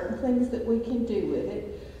only certain things that we can do with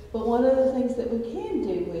it. But one of the things that we can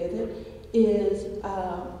do with it is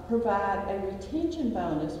provide a retention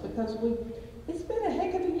bonus, because it's been a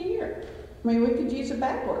heck of a year. I mean, we could use a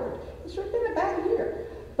bad word. It's been a bad year.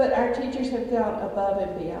 But our teachers have gone above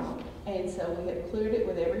and beyond. And so we have cleared it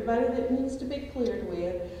with everybody that needs to be cleared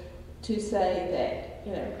with, to say that,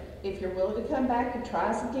 you know, if you're willing to come back and try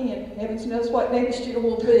us again, heavens knows what next year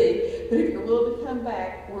will be, but if you're willing to come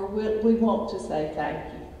back, we want to say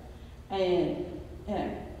thank you. And, you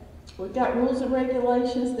know, we've got rules and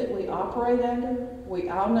regulations that we operate under. We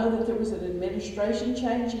all know that there was an administration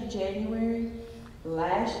change in January.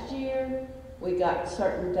 Last year, we got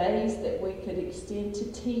certain days that we could extend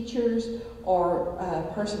to teachers or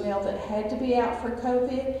personnel that had to be out for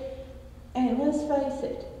COVID. And let's face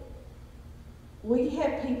it, we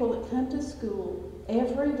have people that come to school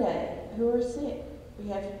every day who are sick. We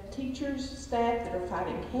have teachers, staff that are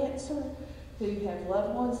fighting cancer, who have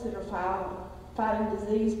loved ones that are fighting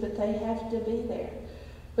disease, but they have to be there.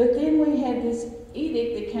 But then we had this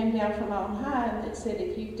edict that came down from on high that said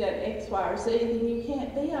if you've done X, Y, or Z, then you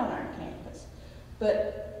can't be on our campus.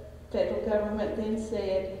 But federal government then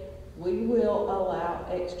said, we will allow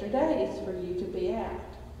extra days for you to be out.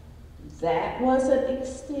 That wasn't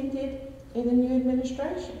extended in the new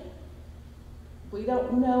administration. We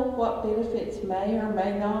don't know what benefits may or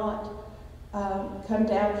may not come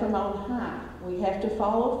down from on high. We have to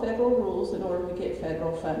follow federal rules in order to get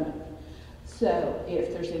federal funding. So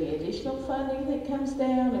if there's any additional funding that comes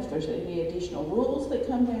down, if there's any additional rules that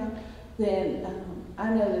come down, then I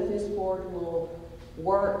know that this board will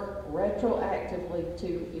work retroactively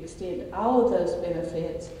to extend all of those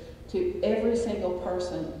benefits to every single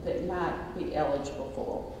person that might be eligible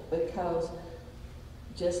for. Because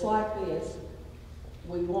just like this,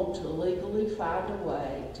 we want to legally find a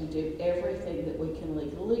way to do everything that we can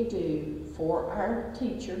legally do for our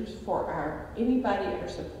teachers, for anybody, our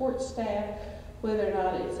support staff, whether or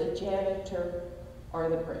not it's a janitor or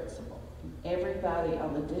the principal. Everybody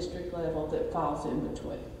on the district level that falls in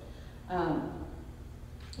between.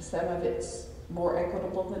 Some of it's more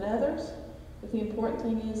equitable than others, but the important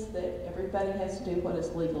thing is that everybody has to do what is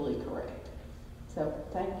legally correct. So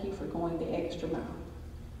thank you for going the extra mile.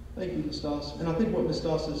 Thank you, Ms. Doss. And I think what Ms.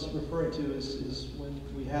 Doss is referring to is when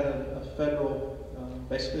we had a federal,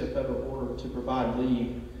 basically a federal order to provide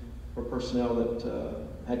leave for personnel that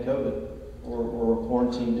had COVID or were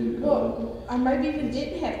quarantined due to COVID. Well, or maybe even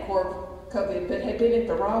didn't have COVID, but had been at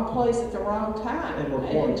the wrong place at the wrong time. And were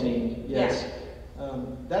quarantined, yes. Yeah.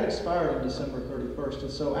 That expired on December 31st,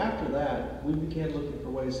 and so after that, we began looking for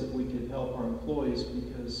ways that we could help our employees,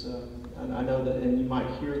 because and I know that, and you might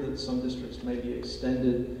hear that some districts maybe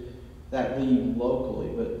extended that leave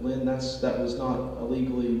locally, but Lynn, that was not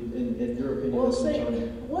illegally, in your opinion. Well, see,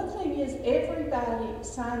 one thing is everybody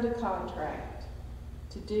signed a contract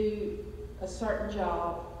to do a certain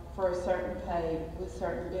job for a certain pay with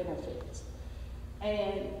certain benefits.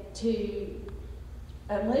 And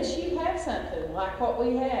unless you have something like what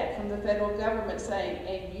we had from the federal government saying,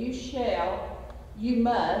 and you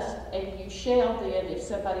must, and you shall then, if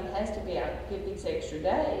somebody has to be out, give these extra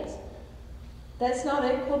days, that's not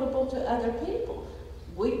equitable to other people.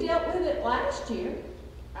 We dealt with it last year.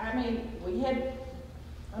 I mean,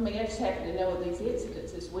 I just happen to know of these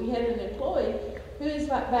incidences. We had an employee who is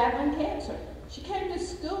like battling cancer. She came to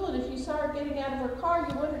school, and if you saw her getting out of her car,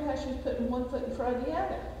 you wondered how she was putting one foot in front of the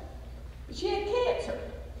other. But she had cancer.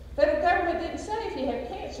 Federal government didn't say if you have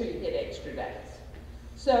cancer, you get extra days.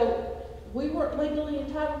 So we weren't legally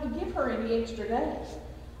entitled to give her any extra days.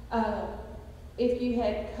 If you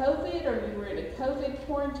had COVID or you were in a COVID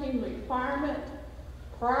quarantine requirement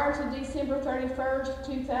prior to December 31st,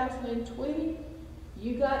 2020,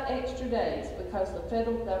 you got extra days because the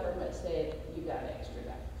federal government said you got extra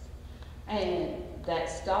days. And that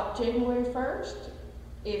stopped January 1st.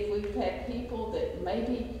 If we've had people that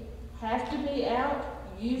maybe have to be out,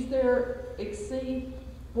 use their exceed,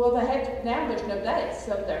 well, they have to, now there's no days,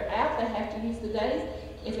 so they're out, they have to use the days.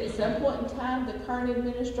 If at some point in time the current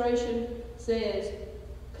administration says,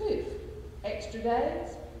 poof, extra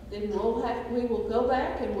days, then we will go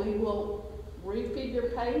back and we will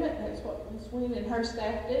refigure payment, that's what Ms. Wynn and her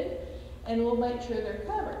staff do, and we'll make sure they're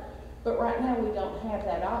covered. But right now, we don't have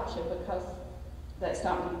that option because that's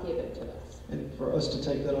not been given to us. And for us to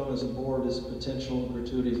take that on as a board is a potential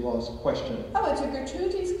gratuities loss question. Oh, it's a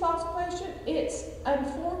gratuities clause question. It's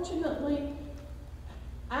unfortunately,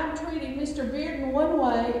 I'm treating Mr. Bearden one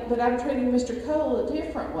way, but I'm treating Mr. Cole a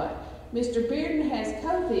different way. Mr. Bearden has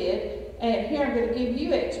COVID, and here I'm going to give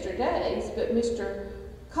you extra days, but Mr.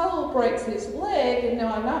 Cole breaks his leg, and no,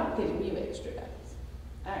 I'm not giving you extra days.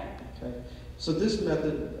 All right. Okay. So this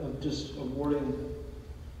method of just awarding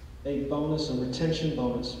a bonus, a retention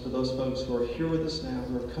bonus for those folks who are here with us now,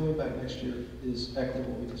 who are coming back next year, is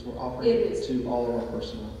equitable because we're offering it to all of our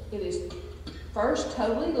personnel. It is first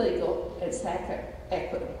totally legal and second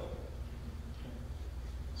equitable.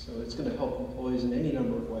 So it's going to help employees in any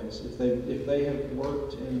number of ways. If they have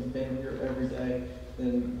worked and been here every day,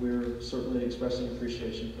 then we're certainly expressing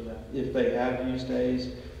appreciation for that. If they have used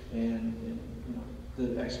days, and you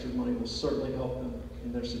know, the extra money will certainly help them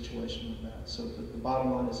in their situation with that. So the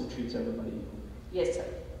bottom line is it treats everybody equally. Yes, sir.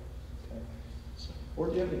 Okay. So, or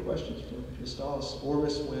do you have any questions for Ms. Dawes or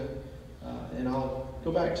Ms. Wynn? And I'll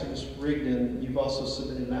go back to Ms. Rigdon. You've also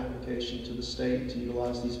submitted an application to the state to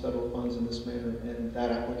utilize these federal funds in this manner, and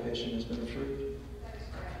that application has been approved? That is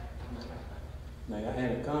correct. May I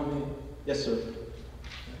add a comment? Yes, sir. You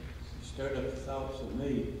stirred up the thoughts of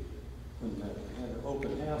me when I had an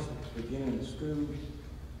open house at the beginning of the school.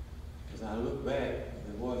 As I look back,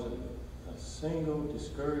 there wasn't a single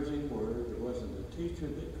discouraging word. There wasn't a teacher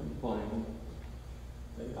that complained.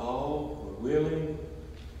 They all were willing.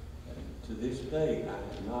 To this day, I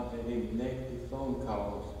have not had any negative phone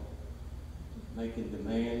calls making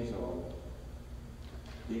demands or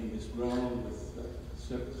being disgruntled with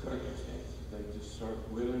certain circumstances. They just serve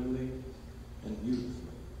willingly and beautifully.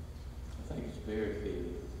 I think it's very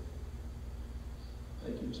fitting.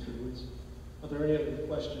 Thank you, Mr. Woods. Are there any other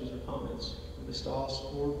questions or comments? Ms. Doss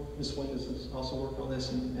or Ms. Wynn has also worked on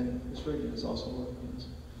this, and Ms. Rigdon has also worked on this.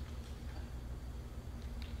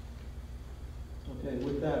 Okay,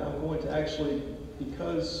 with that, I'm going to actually,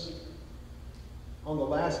 because on the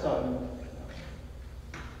last item,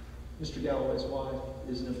 Mr. Galloway's wife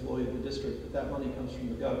is an employee of the district, but that money comes from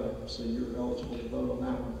the governor, so you're eligible to vote on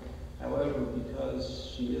that one. However,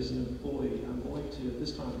 because she is an employee, I'm going to, at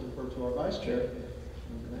this time, defer to our vice chair.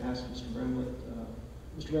 I'm going to ask Mr. Bramlett.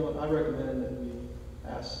 Mr. Bramlett, I recommend that we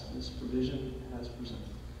pass this provision as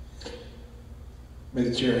presented. May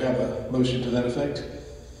the chair have a motion to that effect?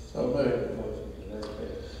 So moved.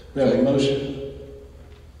 We have a motion.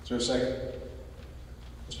 Is there a second?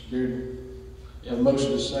 Mr. Bearden? Yep. A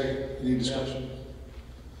motion is second. Any discussion?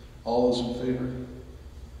 All those in favor?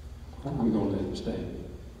 I'm going to abstain.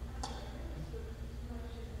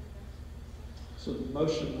 So the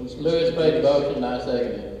motion was... Lewis made the motion, I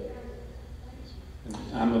seconded it.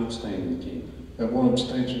 I'm abstaining, King. We have one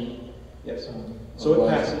abstention. Yes. So it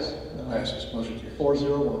passes. It passes. Motion carries. 4-0-1.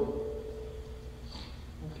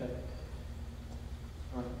 Okay.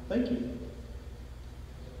 All right. Thank you.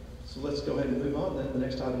 So let's go ahead and move on then. The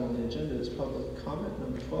next item on the agenda is public comment,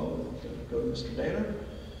 number 12. We're going to go to Mr. Danner.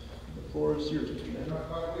 The floor is yours, Mr. Danner.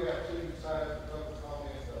 We have two sides of public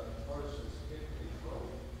comments. First is Kennedy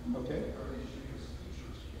Road. Okay. Teachers.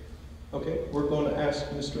 Okay. We're going to ask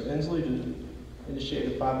Mr. Inslee to initiate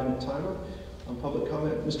a 5-minute timer on public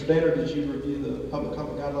comment. Mr. Danner, did you review the public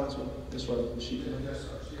comment guidelines with Ms. Rose? Was she doing it? Yes,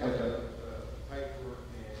 sir. She has Okay. paperwork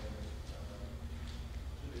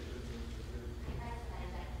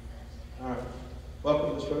All right.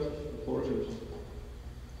 Welcome, Ms. Rose. The floor is yours.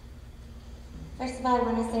 First of all, I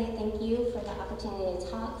want to say thank you for the opportunity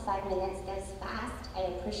to talk. 5 minutes goes fast. I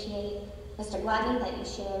appreciate, Mr. Gladney, that you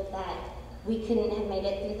shared that we couldn't have made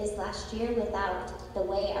it through this last year without the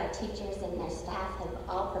way our teachers and their staff have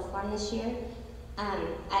all performed this year.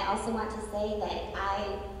 I also want to say that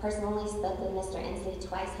I personally spoke with Mr. Inslee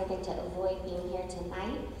twice, hoping to avoid being here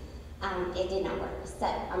tonight. It did not work, so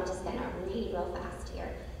I'm just going to read real fast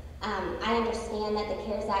here. I understand that the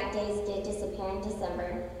CARES Act days did disappear in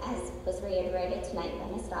December, as was reiterated tonight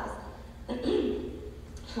by Ms. Dawes.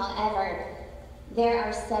 However, there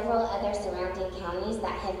are several other surrounding counties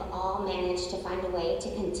that have all managed to find a way to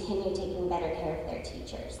continue taking better care of their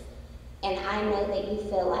teachers. And I know that you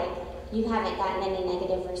feel like you haven't gotten any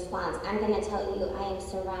negative response. I'm going to tell you, I am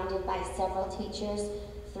surrounded by several teachers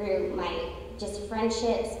through my just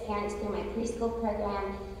friendships, parents through my preschool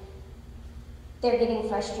program. They're getting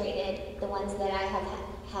frustrated. The ones that I have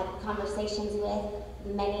had conversations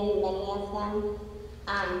with, many of them,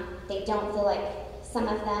 they don't feel like, some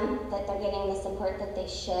of them, that they're getting the support that they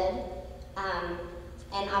should.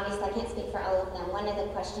 And obviously, I can't speak for all of them. One of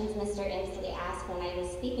the questions Mr. Inslee asked when I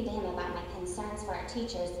was speaking to him about my concerns for our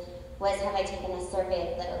teachers was, have I taken a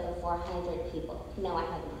survey of the over 400 people? No, I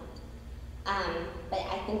have not. But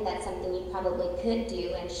I think that's something you probably could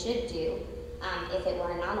do and should do if it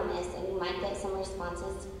were anonymous, and you might get some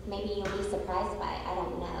responses maybe you'll be surprised by. I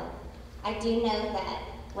don't know. I do know that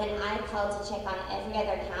when I called to check on every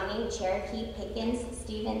other county, Cherokee, Pickens,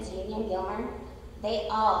 Stevens, Union, Gilmer, they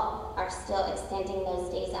all are still extending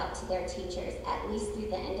those days out to their teachers, at least through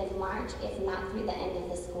the end of March, if not through the end of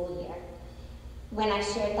the school year. When I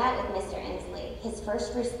shared that with Mr. Inslee, his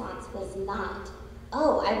first response was not,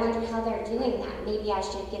 oh, I wonder how they're doing that. Maybe I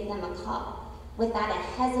should give them a call, without a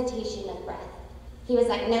hesitation of breath. He was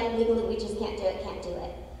like, no, legally we just can't do it, can't do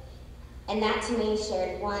it. And that to me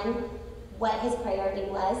shared, one, what his priority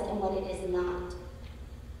was and what it is not.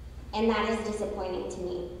 And that is disappointing to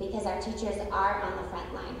me because our teachers are on the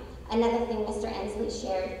front line. Another thing Mr. Inslee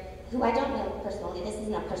shared, who I don't know personally, this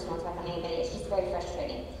isn't a personal attack on anybody, it's just very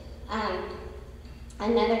frustrating.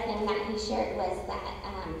 Another thing that he shared was that,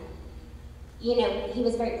 he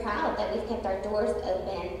was very proud that we've kept our doors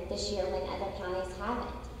open this year when other counties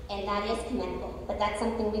haven't. And that is commendable, but that's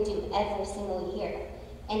something we do every single year.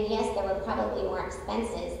 And yes, there were probably more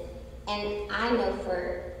expenses. And I know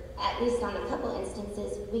for, at least on a couple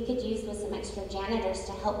instances, we could use with some extra janitors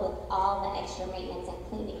to help with all the extra maintenance and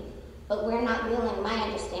cleaning. But we're not willing, my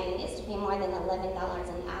understanding is to pay more than $11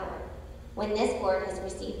 an hour. When this board has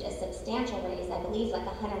received a substantial raise, I believe like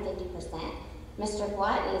 150%, Mr.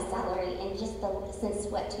 Guatney's salary in just since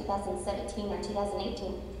 2017 or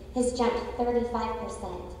 2018 has jumped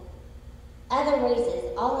 35%. Other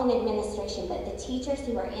raises, all in administration, but the teachers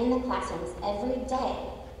who are in the classrooms every day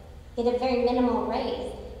get a very minimal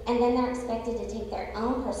raise, and then they're expected to take their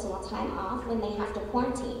own personal time off when they have to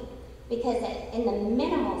quarantine. Because in the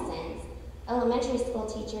minimal sense, elementary school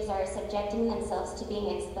teachers are subjecting themselves to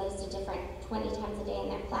being exposed to different 20 times a day in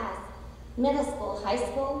their class. Middle school, high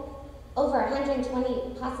school, over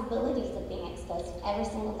 120 possibilities of being exposed every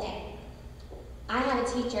single day. I have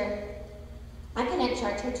a teacher, I couldn't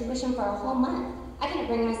charge her tuition for a whole month. I couldn't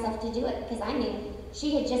bring myself to do it because I knew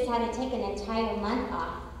she had just had to take an entire month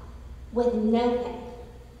off with no pay.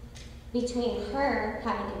 Between her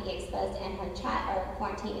having to be exposed and her child, or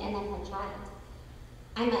quarantine, and then her child.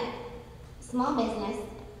 I'm a small business,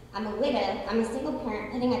 I'm a widow, I'm a single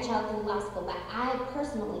parent putting a child through law school, but I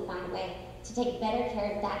personally found a way to take better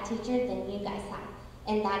care of that teacher than you guys have,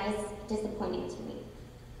 and that is disappointing to me.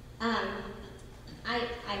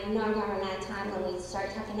 I know I'm going to run out of time when we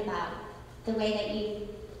start talking about the way that you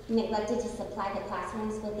neglected to supply the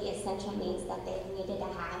classrooms with the essential needs that they needed to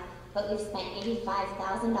have, but we've spent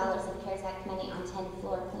 $85,000 of CARES Act money on 10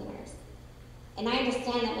 floor cleaners. And I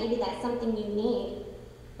understand that maybe that's something you need,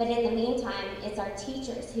 but in the meantime, it's our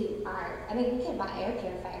teachers who are, we could buy air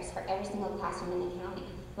purifiers for every single classroom in the county,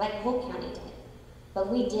 like Polk County did, but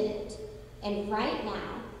we didn't. And right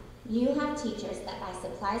now, you have teachers that buy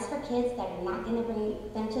supplies for kids that are not going to bring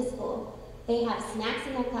them to school. They have snacks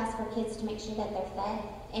in their class for kids to make sure that they're fed.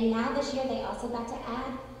 And now this year, they also got to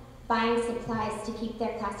add buying supplies to keep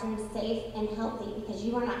their classrooms safe and healthy because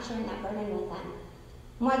you are not sharing that burden with them.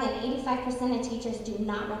 More than 85% of teachers do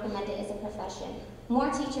not recommend it as a profession. More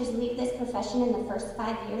teachers leave this profession in the first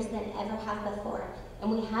 5 years than ever have before,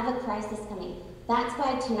 and we have a crisis coming. That's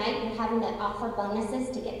why tonight you're having to offer bonuses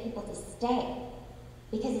to get people to stay,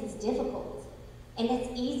 because it's difficult. And it's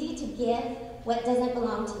easy to give what doesn't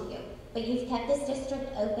belong to you, but you've kept this district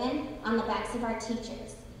open on the backs of our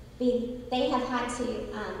teachers. They have had to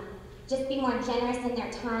just be more generous in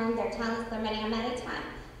their time, their talents, their money. I'm out of time.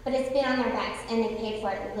 But it's been on their backs, and they paid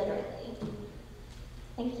for it literally.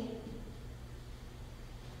 Thank you.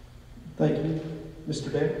 Thank you.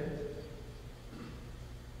 Mr. Dale?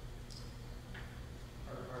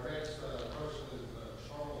 Our next person is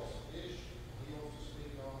Charles Fish. He wants to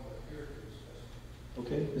speak on the Heritage Festival.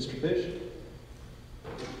 Okay, Mr. Fish?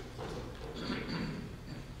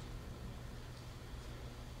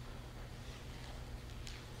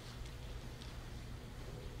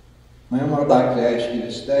 Ma'am, I'd like to ask you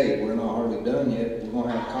to stay. We're not hardly done yet. We're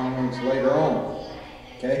gonna have comments later on.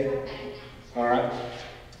 Okay? All right.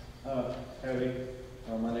 Howdy.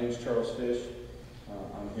 My name is Charles Fish.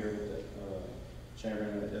 I'm here with the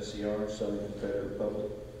chairman of SER, Southern Confederate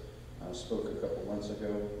Republic. I spoke a couple months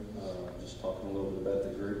ago, just talking a little bit about the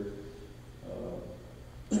group.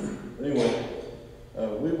 Anyway,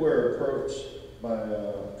 we were approached by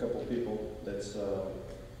a couple people that's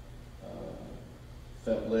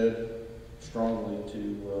felt led strongly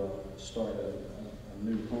to start a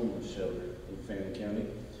new homeless shelter in Fannin County.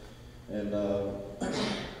 And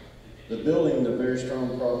The building, the very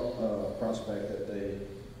strong prospect that they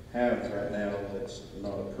have right now that's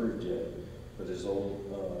not approved yet, but is old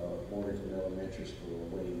Morganton Elementary School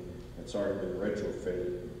wing. It's already been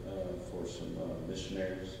retrofitted for some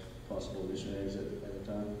missionaries, possible missionaries at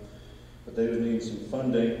the time. But they would need some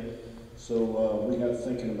funding, so we got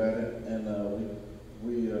thinking about it, and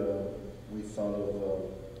we thought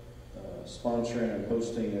of sponsoring and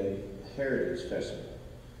hosting a heritage festival.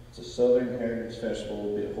 It's a Southern Heritage Festival.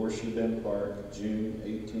 It'll be at Horseshoe Bend Park, June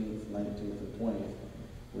 18th, 19th, and 20th,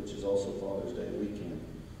 which is also Father's Day weekend.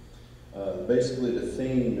 Basically, the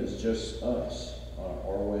theme is just us,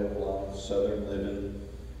 our way of life, Southern living,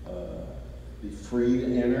 be free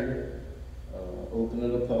to enter, open to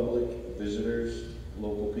the public, visitors,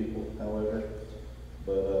 local people, however.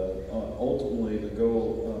 But ultimately, the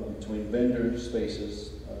goal between vendor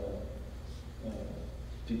spaces,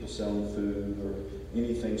 people selling food or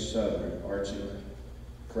anything Southern, arts and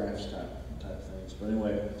crafts type things. But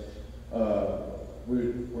anyway,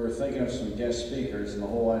 we're thinking of some guest speakers, and the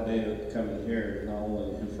whole idea of coming here, not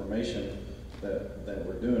only information that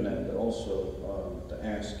we're doing that, but also to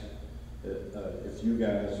ask if you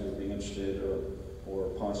guys would be interested or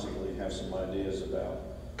possibly have some ideas about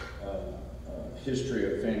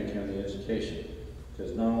history of Fannin County education.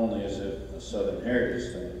 Because not only is it a Southern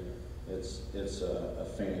Heritage thing, it's a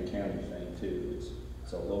Fannin County thing too.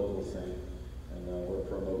 It's a local thing, and we're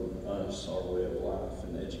promoting us, our way of life,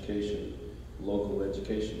 and education. Local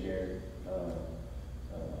education here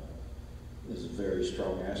is a very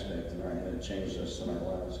strong aspect, and it changed us in our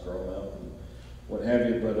lives growing up and what have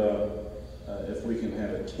you. But if we can have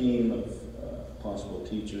a team of possible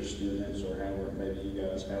teachers, students, or however, maybe you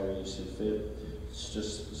guys, however you see fit, it's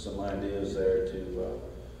just some ideas there to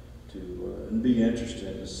and be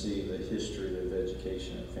interested to see the history of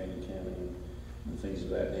education in Fannin County and things of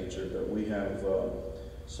that nature. But we have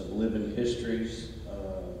some living histories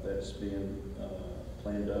that's being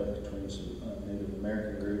planned up between some Native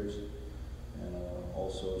American groups and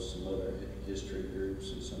also some other history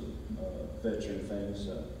groups and some veteran things.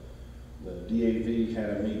 The DAV had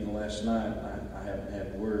a meeting last night. I haven't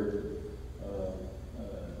had word.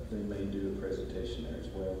 They may do a presentation there as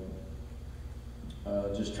well.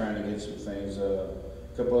 Just trying to get some things. A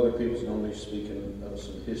couple other people's going to be speaking of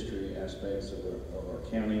some history aspects of our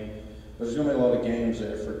county. There's going to be a lot of games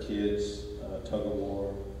there for kids, tug of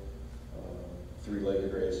war,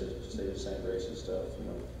 three-legged races, state saint races stuff. You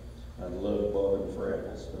know, I'd love bobbing for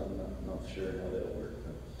apples, but I'm not sure how that'll work.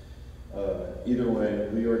 But, either way,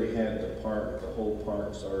 we already had the park. The whole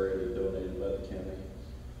park's already donated by the county.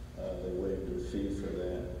 They waived the fee for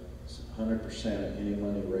that. 100% of any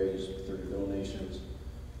money raised through donations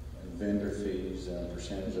and vendor fees, and a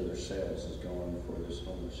percentage of their sales is going for this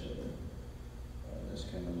homeless shelter that's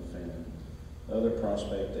coming to Fannin. The other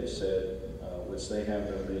prospect, they said, which they have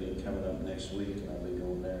their meeting coming up next week, and I'll be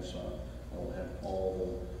going there, so I don't have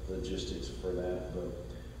all the logistics for that,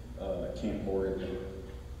 but Camp Morgan,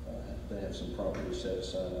 they have some property set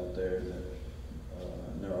aside out there,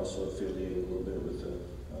 and they're also affiliated a little bit with the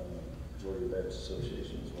Georgia Baptist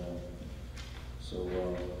Association as well. So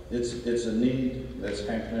it's a need that's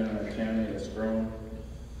happening in our county that's growing,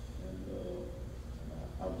 and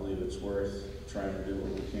I believe it's worth trying to do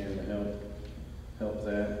what we can to help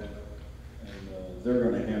that. And they're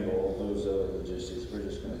going to handle all those other logistics. We're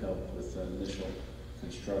just going to help with the initial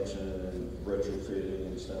construction and retrofitting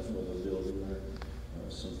and stuff with the building there.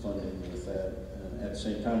 Some funding with that. And at the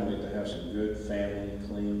same time, we have to have some good family,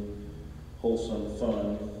 clean, wholesome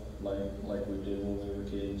fun like we did when we were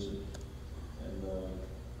kids.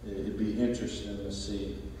 And it'd be interesting to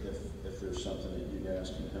see if there's something that you guys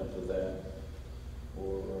can help with that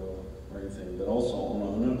or anything. But also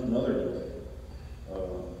on another note,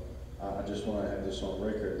 I just want to have this on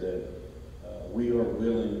record that we are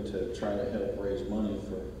willing to try to help raise money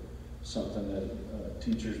for something that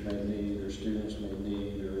teachers may need or students may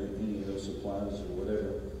need or any of those supplies or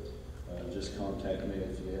whatever. Just contact me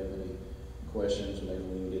if you have any questions. Maybe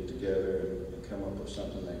we can get together and come up with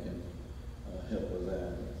something that can help with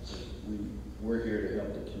that. We're here to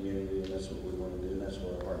help the community, and that's what we want to do, and that's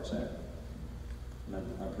where our heart's at. And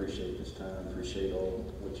I appreciate this time. I appreciate all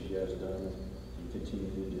what you guys have done and continue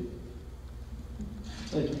to do.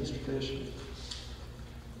 Thank you, Mr. Fish.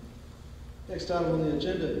 Next item on the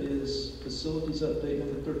agenda is facilities update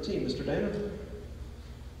number 13. Mr. Danner.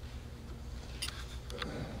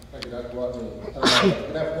 Thank you, Dr. Watson.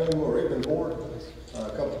 Good afternoon, we're evening board. A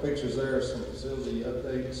couple of pictures there of some facility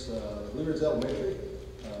updates. Blue Ridge Elementary.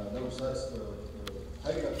 Notice that's the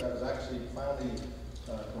pavement that was actually finally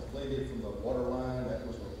completed from the water line that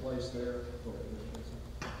was replaced there.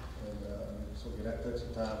 And So again, that took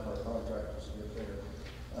some time for our contractors to get there.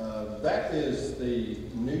 That is the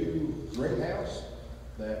new greenhouse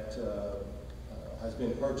that has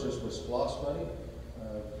been purchased with SPLOST money.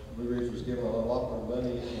 Blue Ridge was given a lot more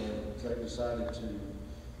money, and they decided to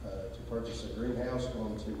purchase a greenhouse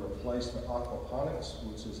going to replace the aquaponics,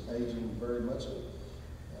 which is aging very much.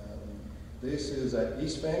 This is at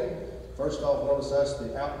East Fannin. First off, notice that's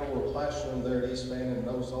the outdoor classroom there at East Fannin.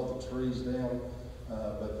 Notice all the trees down.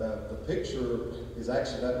 But the picture is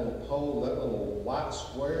actually that little pole, that little white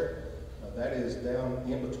square. That is down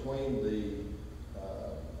in between the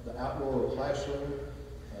outdoor classroom.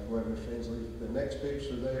 Go ahead, Mr. Hensley. The next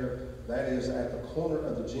picture there, that is at the corner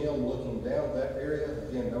of the gym looking down that area.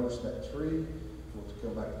 Again, notice that tree. We'll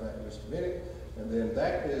come back to that in just a minute. And then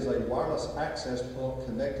that is a wireless access point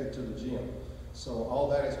connected to the gym. So all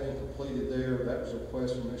that has been completed there. That was a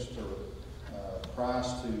request from Mr.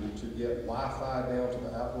 Price to get Wi-Fi down to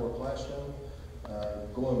the outdoor classroom.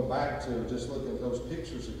 Going back to just looking at those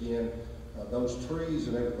pictures again, those trees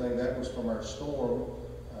and everything, that was from our storm.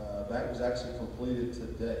 That was actually completed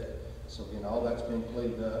today. So again, all that's been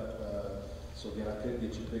cleaned up. So again, I couldn't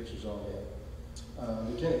get you pictures on that.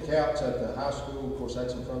 Lieutenant Couch at the high school, of course,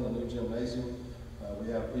 that's in front of the new gymnasium. We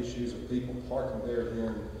have issues of people parking there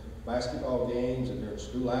during basketball games and during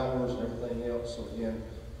school hours and everything else. So again,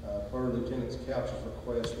 per Lieutenant Couch's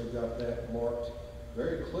request, we've got that marked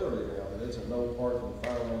very clearly now that it's a no parking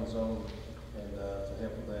fire lane zone, and to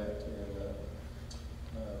help with that.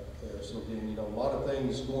 And so again, you know, a lot of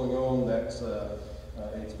things going on that's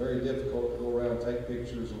it's very difficult to go around and take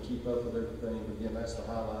pictures and keep up with everything. But again, that's the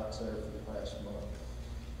highlights there for the past month.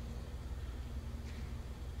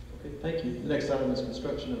 Okay, thank you. The next item is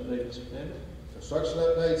construction update, Mr. Fannin. Construction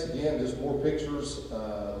updates, again, just more pictures.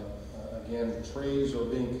 Again, trees are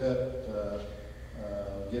being cut,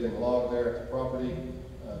 getting logged there at the property.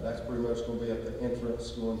 That's pretty much going to be at the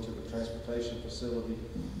entrance going to the transportation facility.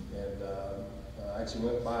 And I actually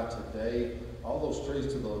went by today. All those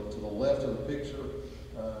trees to the left of the picture,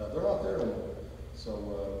 they're not there anymore.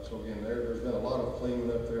 So again, there's been a lot of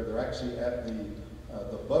cleaning up there. They're actually at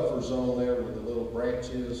the buffer zone there where the little branch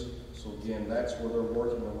is. So again, that's where they're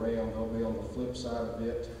working around. They'll be on the flip side of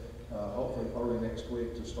it, hopefully early next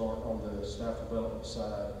week to start on the staff development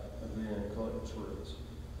side of clearing and cutting trees,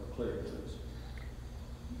 or clearing trees.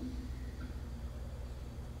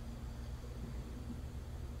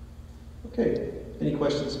 Okay, any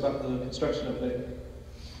questions about the construction update?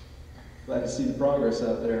 Glad to see the progress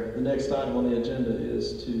out there. The next item on the agenda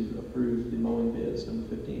is to approve the mowing bids,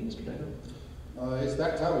 number 15, Mr. Daniel. It's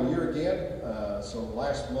that time of year again. So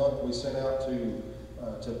last month we sent out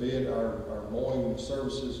to bid our mowing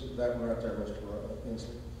services. That one right there, Mr.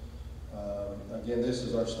 Hensley. Again, this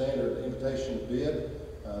is our standard invitation bid.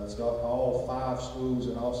 It's got all 5 schools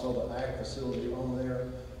and also the ag facility on there.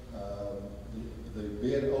 The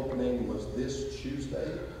bid opening was this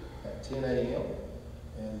Tuesday at 10 a.m.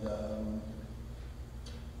 And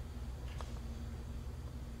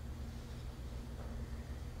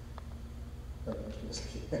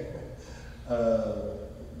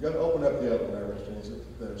going to open up the other one there, Mr. Hensley,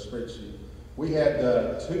 the spreadsheet. We had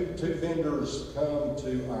two vendors come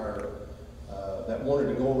to our that wanted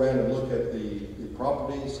to go around and look at the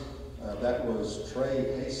properties. That was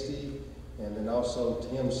Trey Hasty and then also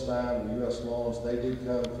Tim Stein with U.S. Lawns. They did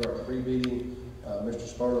come to our pre-meeting. Mr.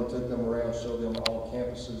 Sparling took them around, showed them all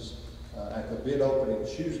campuses. At the bid opening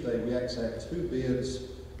Tuesday, we actually had 2 bids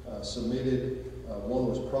submitted. One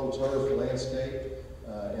was Pro Turf Landscape,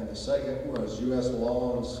 and the second was U.S.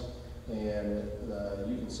 Lawns. And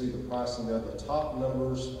you can see the pricing there. The top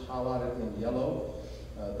numbers highlighted in yellow.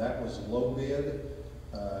 That was low bid,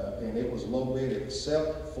 and it was low bid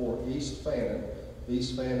except for East Fannin.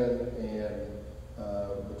 East Fannin and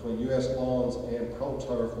between U.S. Lawns and Pro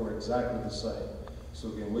Turf were exactly the same. So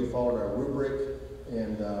again, we followed our rubric,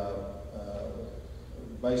 and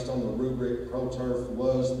based on the rubric, Pro Turf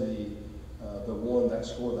was the one that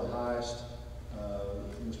scored the highest,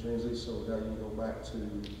 Mr. Hensley. So now you can go back to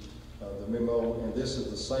the memo, and this is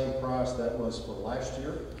the same price that was for last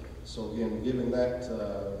year. So again, given that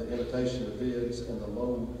the invitation to bids and the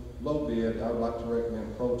low bid, I would like to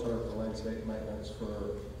recommend Pro Turf for landscape maintenance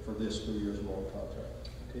for this school year's mowing contract.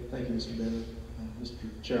 Okay, thank you, Mr. Bennett. Mr.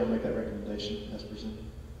 Chair, I'll make that recommendation as presented.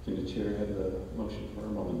 Can the chair have the motion for our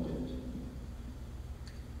mowing bids?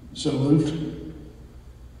 So moved.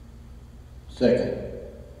 Second.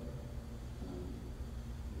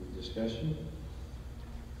 Discussion?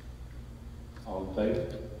 All in favor?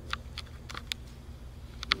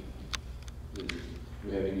 Do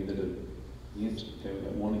we have any that are against? Okay, we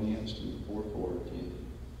got 1 against and 4 for. Candy.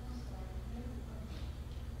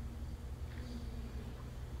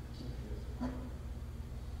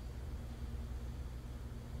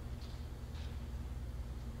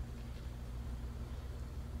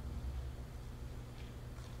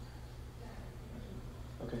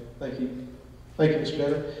 Thank you. Thank you, Mr.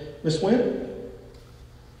 Danner. Ms. Wynn?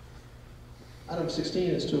 Item 16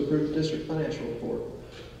 is to approve the district financial report.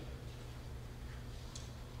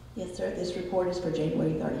 Yes, sir. This report is for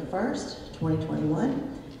January 31st,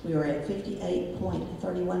 2021. We are at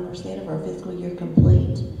 58.31% of our fiscal year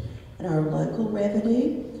complete, and our local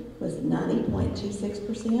revenue was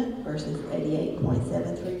 90.26% versus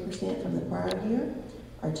 88.73% from the prior year.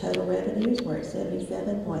 Our total revenues were at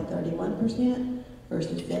 77.31%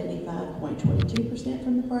 versus 75.22%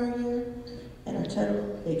 from the prior year, and our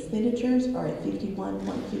total expenditures are at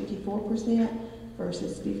 51.54%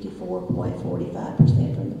 versus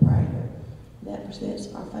 54.45% from the prior year. That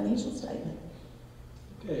presents our financial statement.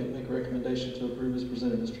 Okay, I'll make a recommendation to approve as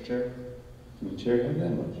presented, Mr. Chair. Can the chair have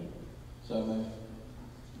that motion? So moved.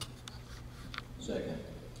 Second.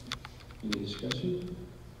 Any discussion?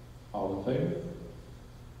 All in favor?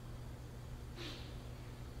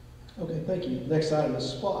 Okay, thank you. Next item is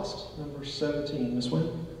SPLOST, number 17. Ms.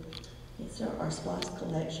 Wynn? Yes, sir. Our SPLOST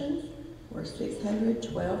collections were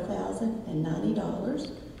 $612,090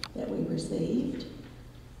 that we received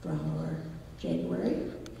for January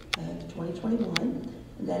of 2021.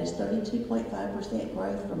 And that is 32.5%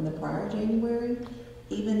 growth from the prior January.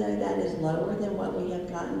 Even though that is lower than what we have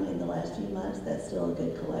gotten in the last few months, that's still a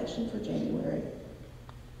good collection for January.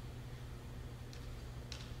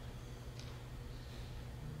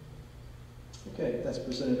 Okay, that's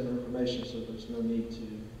presented for information, so there's no need to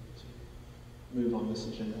move on this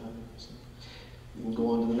agenda item. So we'll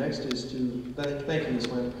go on to the next is to, thank you, Ms.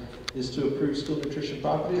 Wynn, is to approve school nutrition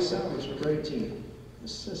property salaries for grade 10.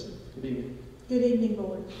 Ms. Sisson, good evening. Good evening,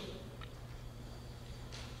 Board.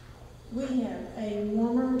 We have a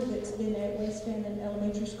warmer that's been at West Fannin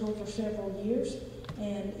Elementary School for several years,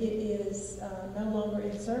 and it is no longer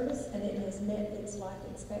in service, and it has met its life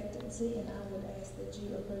expectancy, and I would ask that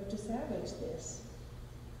you approve to salvage this.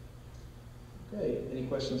 Okay, any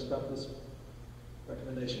questions about this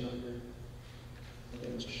recommendation on here? Okay,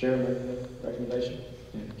 Mr. Chair, make the recommendation.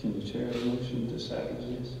 Yeah, can the chair have a motion to salvage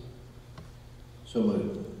this? So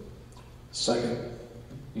moved. Second.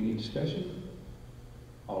 Any discussion?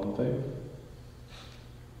 All in favor?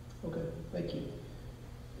 Okay, thank you.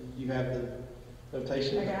 You have the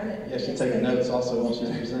notation? I got it. Yeah, she's Yes, taking thank notes you. also while she's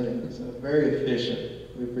presenting, so very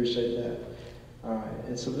efficient. We appreciate that. All right,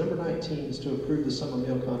 and so number 19 is to approve the summer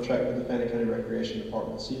meal contract with the Fannin County Recreation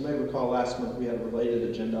Department. So you may recall last month we had a related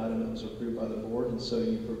agenda item that was approved by the board, and so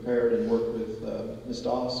you prepared and worked with Ms.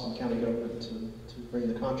 Doss and county government to bring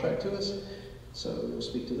the contract to us. So we'll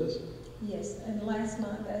speak to this. Yes, and last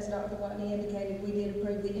month, as Dr. Whitney indicated, we did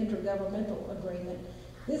approve the intergovernmental agreement.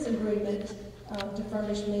 This agreement to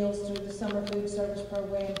furnish meals through the summer food service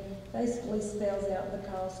program basically spells out the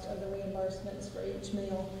cost of the reimbursements for each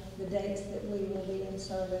meal, the dates that we will be in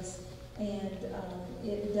service, and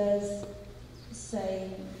it does say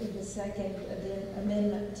in the second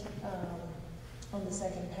amendment on the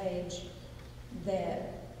second page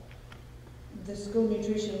that the school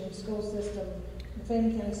nutrition school system, the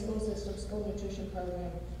Fannin County School System School Nutrition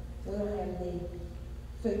Program will have the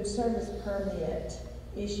food service permit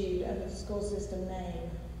issued under the school system name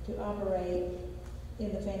to operate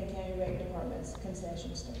in the Fannin County Rec Department's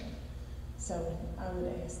concession stand. So I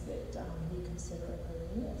would ask that you consider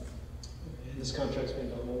approving this. And this contract's been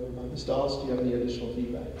done over by Ms. Doss. Do you have any additional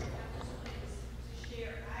feedback?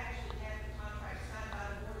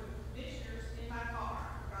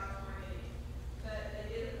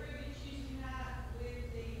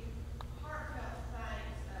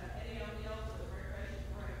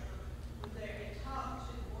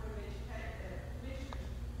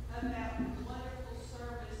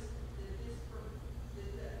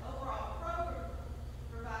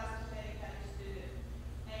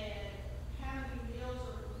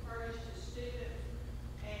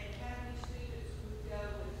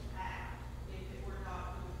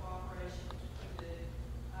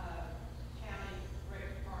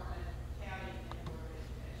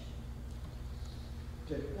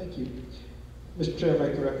 Okay, thank you. Mr. Chair, I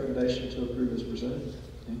make the recommendation to approve as presented.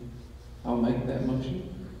 Okay. I'll make that motion.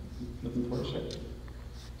 Looking for a second.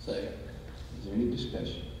 Second. Is there any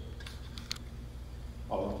discussion?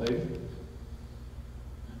 All in favor?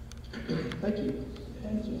 Thank you.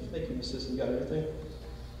 Thank you. Thank you, Ms. Sisson. Got everything?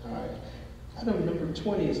 All right. Item number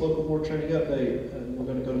 20 is local board training update. And we're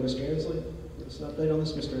going to go to Mr. Inslee. Give us an update on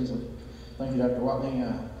this, Mr. Inslee. Thank you, Dr.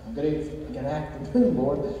 Watney. Good afternoon,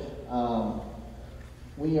 board.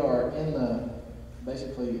 We are in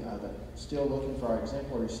still looking for our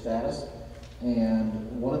exemplary status, and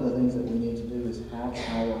one of the things that we need to do is have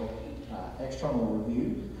our external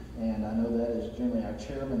review, and I know that is generally our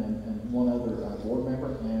chairman and one other board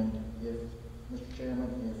member, and if Mr. Chairman,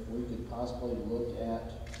 if we could possibly look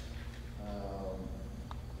at,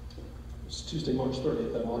 It's Tuesday, March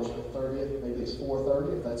 30th. That March works. the 30th, maybe it's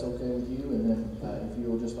 4:30, if that's okay with you, and then, if you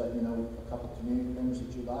will just let me know a couple of community members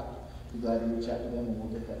that you'd like, be glad to reach out to them, and we'll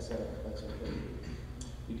get that set up, if that's okay.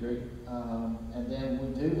 Be great. And then we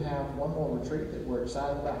do have one more retreat that we're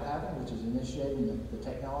excited about having, which is initiating the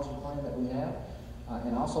technology plan that we have,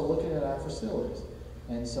 and also looking at our facilities.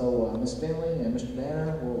 And so Ms. Finley and Mr.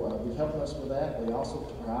 Danner will be helping us with that.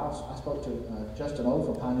 I spoke to Justin O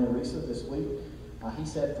from Pioneer Risa this week. He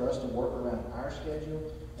said for us to work around our schedule,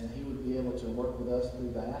 and he would be able to work with us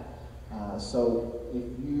through that. So if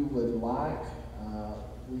you would like,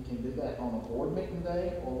 we can do that on a board meeting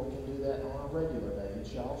day, or we can do that on a regular day.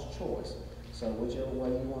 It's y'all's choice. So whichever way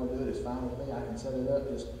you want to do it is fine with me. I can set it up.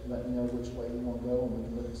 Just let me know which way you want to go, and we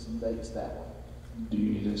can look at some dates that way. Do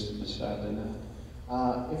you need us to decide that now?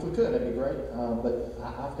 If we could, that'd be great. But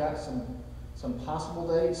I've got some possible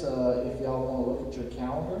dates. If y'all want to look at your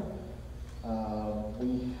calendar, I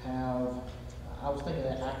was thinking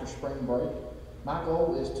that after spring break. My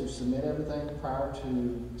goal is to submit everything prior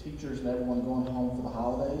to teachers and everyone going home for the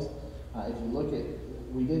holidays. If you look at,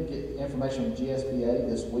 we did get information from GSBA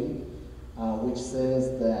this week, which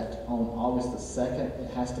says that on August the 2nd, it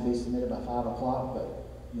has to be submitted by 5 o'clock, but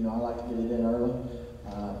you know, I like to get it in early.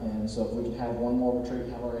 And so if we can have one more retreat,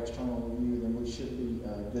 have our external review, then we should be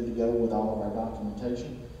good to go with all of our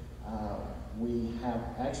documentation. We have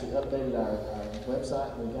actually updated our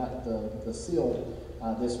website. We got the seal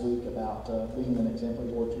this week about being an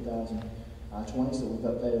exemplary board 2020, so we've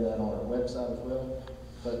updated that on our website as well.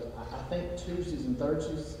 But I think Tuesdays and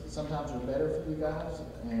Thursdays sometimes are better for you guys,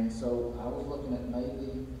 and so I was looking at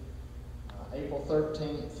maybe April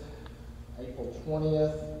 13th, April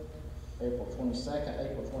 20th, April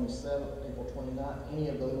 22nd, April 27th, April 29th, any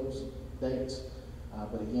of those dates.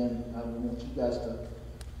 But again, I want you guys to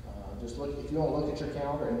just look, if you want to look at your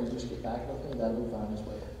calendar and then just get back with me, that'll be fine as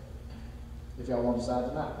well. If y'all want to decide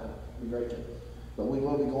tonight, that'd be great too. But we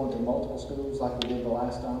will be going to multiple schools like we did the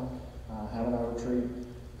last time, having our retreat.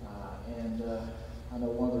 And I know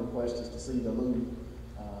one of the requests is to see the Lou,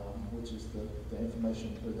 which is the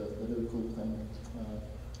information for the new cool thing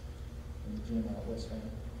in the gym out at West Fannin.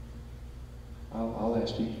 I'll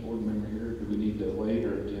ask each board member here, do we need to wait,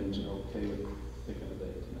 or Jim's okay with picking a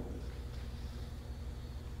date tonight?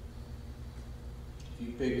 If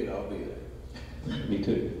you pick it, I'll be there. Me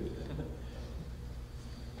too.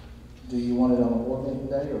 Do you want it on a board meeting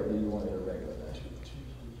day, or do you want it a regular day?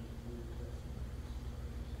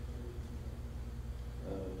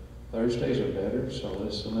 Thursdays are better, so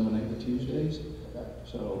let's eliminate the Tuesdays. Okay.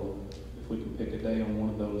 So if we can pick a day on one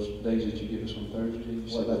of those days that you give us on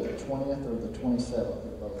Thursdays. What about the 20th or the 27th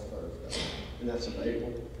of both Thursdays? And that's in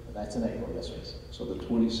April? That's in April, yes, sir. So the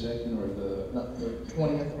 22nd or No, the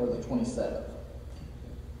 20th or the 27th.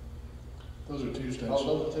 Those are Tuesdays. Oh,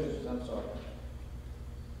 those are Tuesdays, I'm sorry.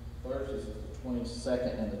 Thursdays is the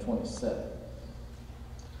 22nd and the 27th.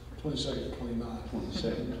 22nd, 29th.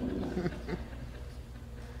 22nd, 29th.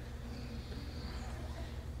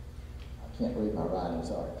 I can't read my writing,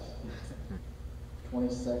 sorry.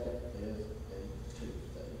 22nd is a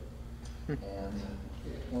Tuesday. And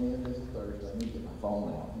the 20th is a Thursday. I need to get my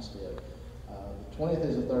phone out instead. The 20th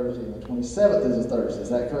is a Thursday and the 27th is a Thursday. Is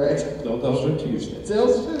that correct? Those are Tuesdays.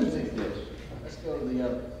 Those are Tuesdays. Yes. Let's go to the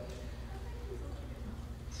other.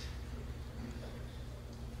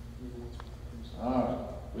 All right.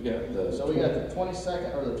 We got the. So we got the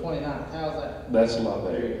 22nd or the 29th. How's that? That's a lot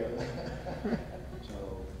better. There you go. So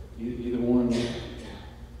either one.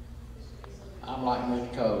 I'm like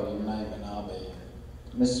Mr. Cole, you name it, I'll be here.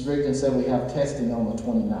 Mrs. Rigdon said we have testing on the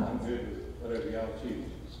 29th. I'm good with whatever y'all choose.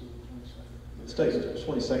 Let's take the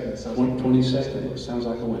 22nd. It sounds 22nd, sounds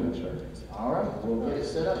like a winner, sir. All right, we'll get it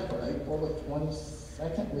set up for April the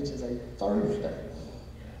 22nd, which is a Thursday.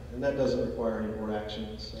 And that doesn't require any board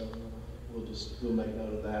action, so we'll make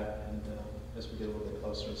note of that. And as we get a little bit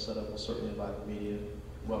closer and set up, we'll certainly invite the media,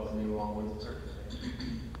 welcome you along with us.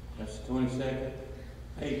 That's the 22nd,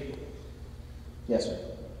 April. Yes, sir.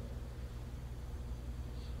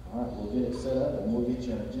 All right, we'll get it set up and we'll get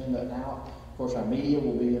you an agenda out. Of course, our media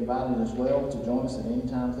will be invited as well to join us at any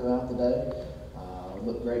time throughout the day.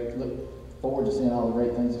 Look forward to seeing all the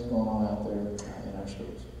great things that's going on out there in our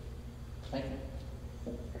schools. Thank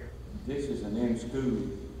you. This is an in-school.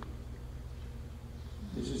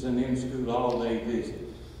 This is an in-school all-day visit.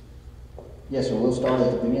 Yes, sir. We'll start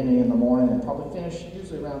at the beginning in the morning and probably finish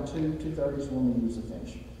usually around 2:30 is when we usually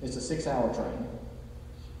finish. It's a 6-hour training.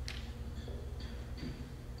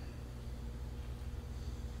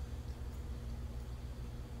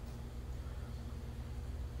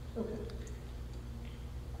 Okay.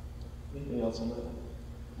 Anything else on that?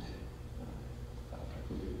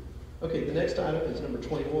 Okay, the next item is number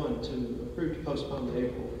 21, to approve to postpone the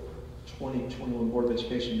April 2021 Board of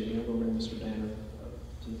Education meeting. I'm going to bring Mr. Danner up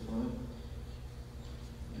to the front.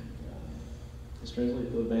 Mr. Inslee,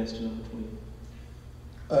 if you'll advance to number 20.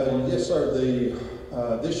 Yes, sir.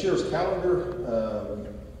 This year's calendar,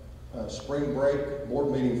 spring break,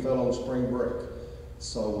 board meeting fell on spring break.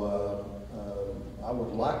 So I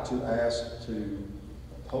would like to ask to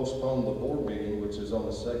postpone the board meeting, which is on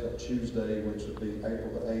the second Tuesday, which would be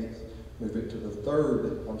April the 8th, move it to the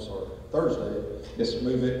Thursday. Yes,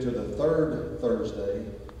 move it to the third Thursday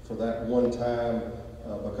for that one time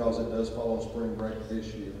because it does fall on spring break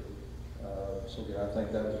this year. So again, I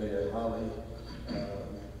think that would be a highly,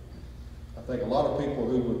 I think a lot of people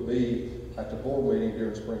who would be at the board meeting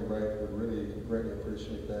during spring break would really greatly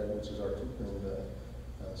appreciate that, which is our,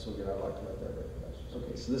 so again, I'd like to make that recommendation.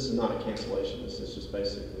 Okay, so this is not a cancellation. This is just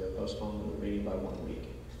basically a postponement of the meeting by 1 week.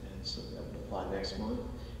 And so that would apply next month.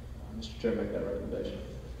 Mr. Chair, make that recommendation.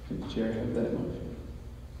 Could the chair have that motion?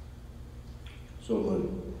 So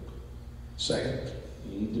moved. Second.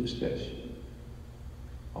 Any discussion?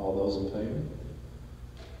 All those in favor?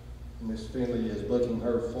 Ms. Finley is booking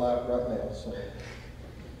her flight right now, so.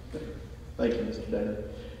 Thank you, Mr. Danner.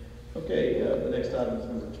 Okay, the next item is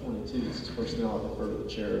number 22. This is personnel. I'll defer to the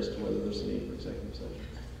chair as to whether there's a need for executive session.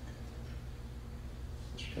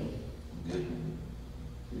 Mr. Cohen?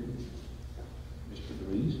 Good. Mr.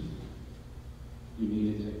 DeVries? You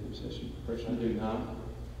need executive session? I do not.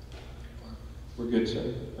 We're good,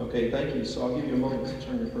 sir. Okay, thank you. So I'll give you a moment to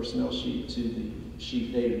turn your personnel sheet to the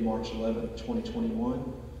sheet dated March 11, 2021.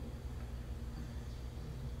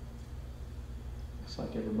 Looks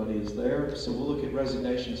like everybody is there. So we'll look at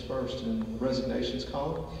resignations first. In the resignations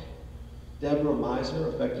column, Deborah Meisner,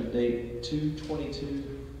 effective date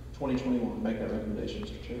 2/22/2021. Make that recommendation,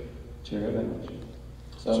 Mr. Chair. Chair, have that motion.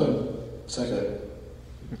 So second.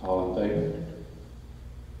 All in favor?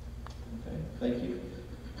 Okay, thank you.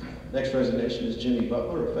 Next resignation is Jimmy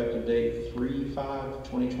Butler, effective date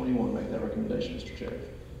 3/5/2021. Make that recommendation, Mr. Chair.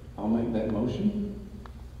 I'll make that motion.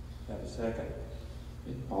 Have a second.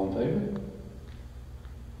 All in favor?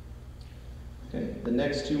 Okay, the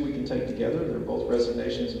next two we can take together. They're both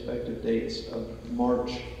resignations effective dates of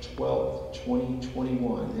March 12th,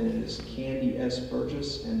 2021, and it is Candy S.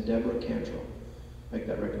 Burgess and Deborah Cantrell. Make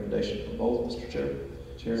that recommendation for both, Mr. Chair.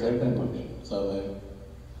 Chair, have that motion. So moved.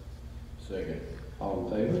 Second. All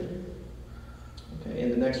in favor? Okay,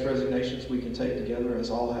 and the next resignations we can take together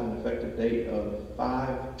as all have an effective date of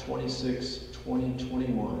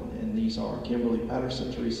 5/26/2021, and these are Kimberly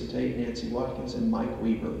Patterson, Teresa Tate, Nancy Watkins, and Mike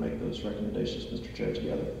Weaver. Make those recommendations, Mr. Chair,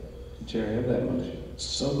 together. Chair, have that motion.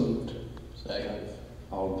 So moved. Second.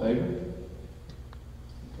 All in favor?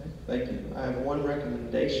 Okay, thank you. I have one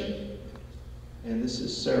recommendation, and this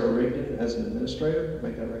is Sarah Rigdon as an administrator.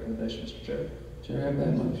 Make that recommendation, Mr. Chair. Chair, have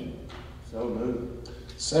that motion. So moved.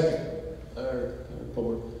 Second. Third.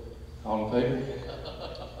 Fourth. All in favor?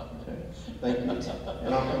 Okay, thank you.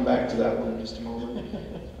 And I'll come back to that one in just a moment.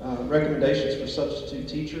 Recommendations for substitute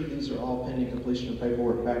teacher. These are all pending completion of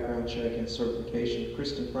paperwork, background check, and certification.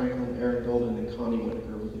 Kristen Franklin, Aaron Golden, and Connie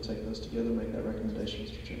Whitaker. We can take those together and make that recommendation,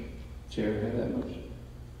 Mr. Chair. Chair, have that motion.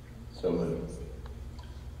 So moved.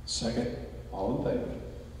 Second. All in favor?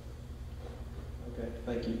 Okay,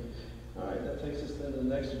 thank you. All right, that takes us then to the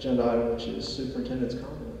next agenda item, which is superintendent's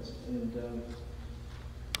comments. And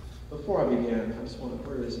before I begin, I just want to,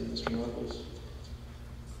 where is he, Mr. Knuckles?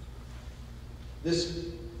 This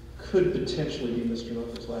could potentially be Mr.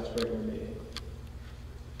 Knuckles' last regular meeting.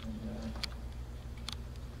 And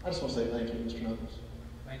I just want to say thank you, Mr. Knuckles.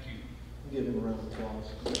 Thank you. Give him a round of applause.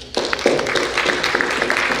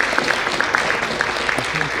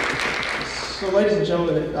 So, ladies and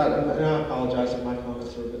gentlemen, and I apologize if my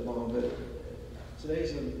comments are a bit long, but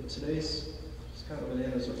today's kind of an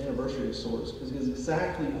anniversary of sorts, because it is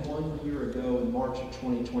exactly 1 year ago in March of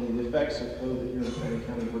 2020, the effects of COVID here in Fannin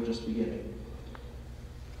County were just beginning.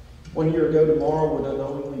 1 year ago tomorrow would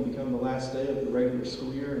unknowingly become the last day of the regular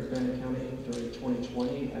school year in Fannin County during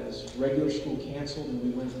 2020, as regular school canceled and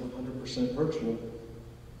we went 100% virtual.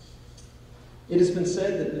 It has been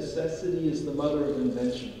said that necessity is the mother of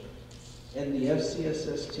invention, and the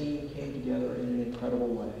FCSS team came together in an incredible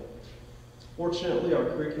way. Fortunately, our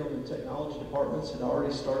curriculum and technology departments had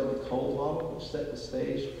already started the cold model, which set the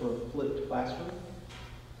stage for a flipped classroom.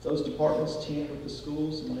 Those departments teamed with the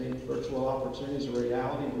schools and made virtual opportunities a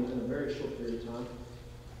reality within a very short period of time.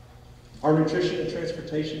 Our nutrition and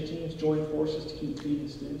transportation teams joined forces to keep feeding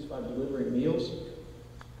students by delivering meals.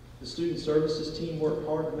 The student services team worked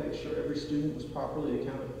hard to make sure every student was properly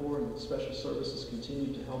accounted for, and special services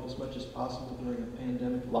continued to help as much as possible during the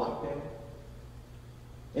pandemic lockdown.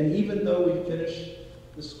 And even though we finished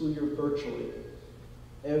the school year virtually,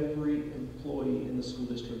 every employee in the school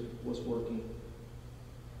district was working.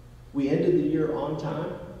 We ended the year on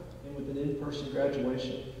time and with an in-person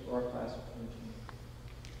graduation for our class of 2020.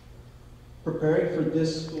 Preparing for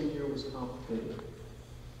this school year was complicated.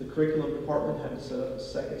 The curriculum department had to set up a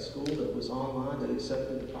second school that was online that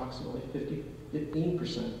accepted approximately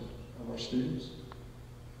 15% of our students.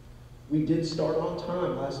 We did start on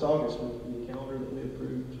time last August with the calendar that we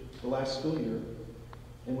approved for last school year,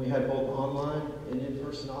 and we had both online and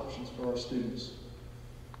in-person options for our students.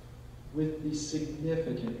 With the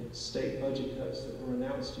significant state budget cuts that were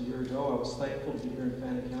announced a year ago, I was thankful to be here in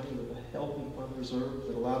Fannin County with a healthy fund reserve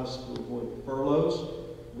that allowed us to avoid furloughs.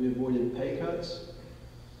 We avoided pay cuts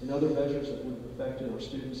and other measures that would have affected our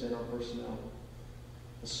students and our personnel.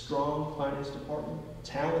 A strong finance department,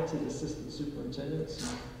 talented assistant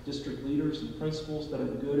superintendents, district leaders, and principals that are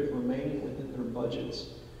good at remaining within their budgets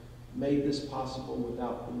made this possible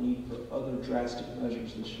without the need for other drastic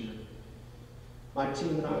measures this year. My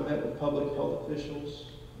team and I met with public health officials,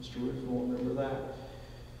 Mr. Roof will remember that,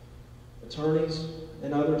 attorneys,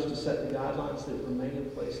 and others to set the guidelines that remain in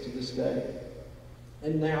place to this day.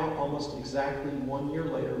 And now, almost exactly 1 year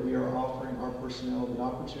later, we are offering our personnel the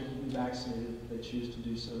opportunity to be vaccinated if they choose to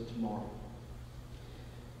do so tomorrow.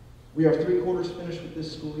 We are 3/4 finished with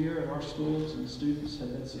this school year, and our schools and students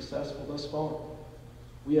have been successful thus far.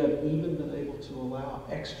 We have even been able to allow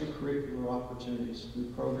extracurricular opportunities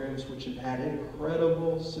through programs which have had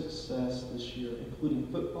incredible success this year, including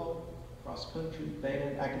football, cross country,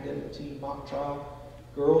 band, academic team, mock trial,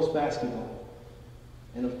 girls basketball,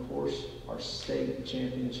 and of course, our state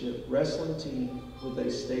championship wrestling team with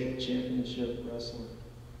a state championship wrestler.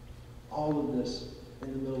 All of this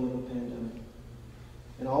in the middle of a pandemic.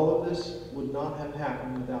 And all of this would not have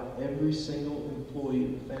happened without every single employee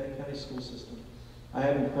of the Fannin County school system. I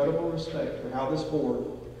have incredible respect for how this board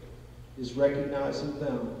is recognizing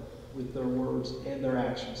them with their words and their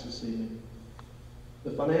actions this evening.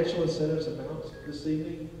 The financial incentives announced this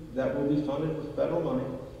evening that will be funded with federal money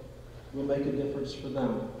will make a difference for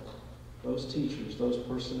them, those teachers, those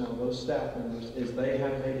personnel, those staff members, as they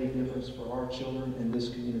have made a difference for our children in this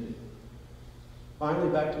community. Finally,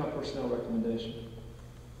 back to my personnel recommendation.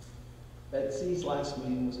 Betsy's last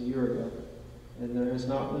meeting was a year ago, and there has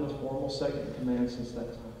not been a formal second in command since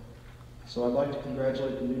that time. So I'd like to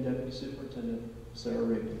congratulate the new Deputy Superintendent, Sarah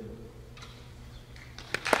Rigby.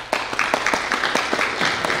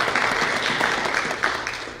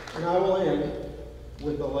 And I will end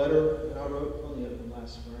with a letter that I wrote, plenty of them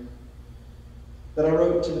last spring, that I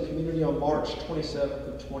wrote to the community on March 27th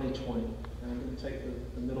of 2020. And I'm going to take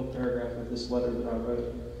the middle paragraph of this letter that I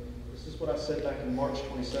wrote. This is what I said back in March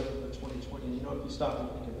 27th of 2020. And you know, if you stop and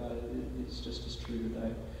think about it, it's just as true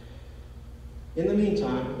today. In the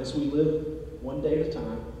meantime, as we live one day at a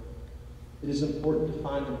time, it is important to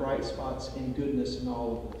find the bright spots and goodness in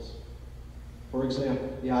all of this. For example,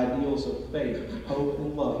 the ideals of faith, hope,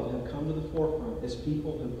 and love have come to the forefront as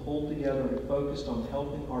people have pulled together and focused on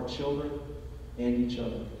helping our children and each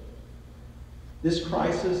other. This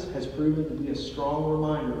crisis has proven to be a strong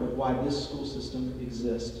reminder of why this school system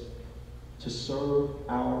exists, to serve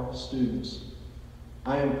our students.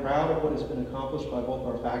 I am proud of what has been accomplished by both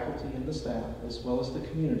our faculty and the staff, as well as the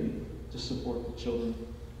community, to support the children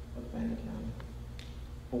of Fannin County.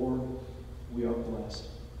 Board, we are blessed,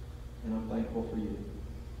 and I'm thankful for you.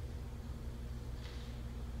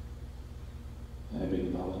 Any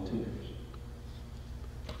volunteers?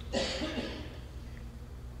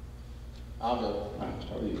 I'll go. All right,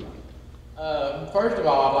 start with you, Ron. First of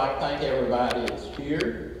all, I'd like to thank everybody that's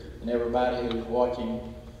here and everybody who's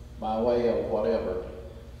watching by way of whatever.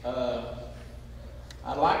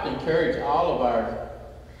 I'd like to encourage all of our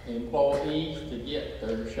employees to get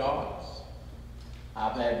their shots.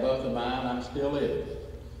 I've had both of mine. I'm still living.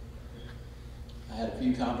 I had a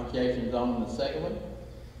few complications on the second one,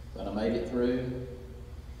 but I made it through.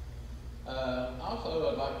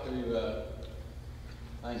 Also, I'd like to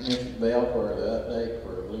thank Mr. Bell for the update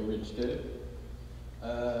for Blue Ridge School.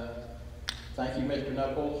 Thank you, Mr.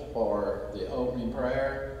 Knuckles, for the opening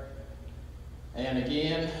prayer. And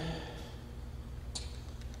again,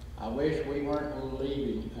 I wish we weren't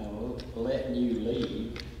letting you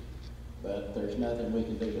leave, but there's nothing we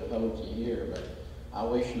can do to hold you here, but I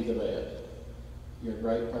wish you the best. You're a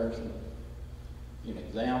great person. You're an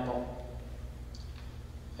example.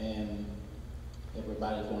 And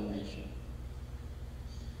everybody's on a mission.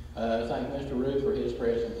 Thank Mr. Roof for his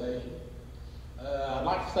presentation. I'd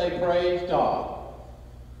like to say praise God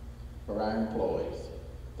for our employees.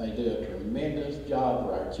 They do a tremendous job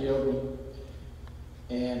for our children,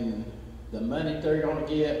 and the money they're going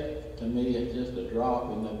to get, to me, is just a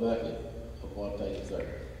drop in the bucket of what they deserve.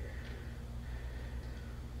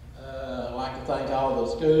 I'd like to thank all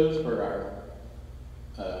the schools for our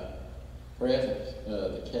presents,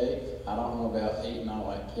 the cakes. I don't know about eating all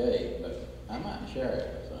that cake, but I might share it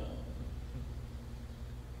with some.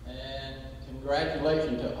 And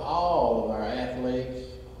congratulations to all of our athletes.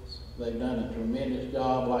 They've done a tremendous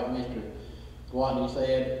job, like Mr. Gwatney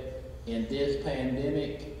said. In this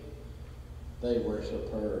pandemic, they were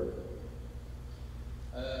superb.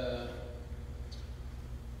 And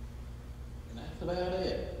that's about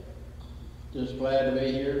it. Just glad to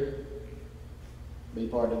be here, be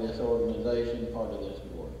part of this organization, part of this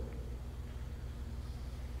board.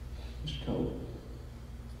 Mr. Cole.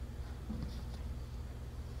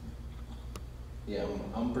 Yeah,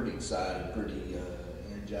 I'm pretty excited, pretty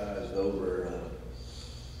energized over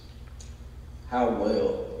how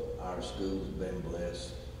well our school's been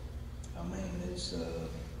blessed. I mean, it's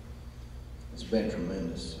been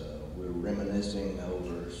tremendous. We're reminiscing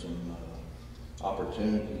over some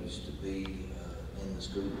opportunities to be in the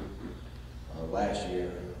school. Last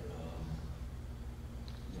year,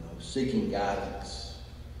 seeking guidance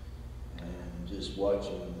and just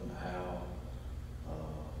watching how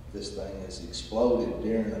this thing has exploded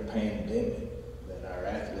during a pandemic, that our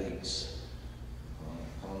athletes,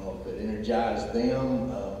 I don't know if it energized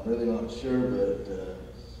them, really not sure, but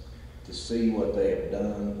to see what they have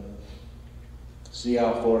done, see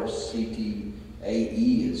how far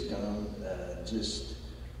CTAE has come, just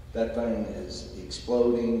that thing is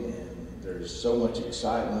exploding, and there's so much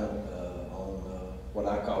excitement on what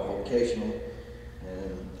I call vocational,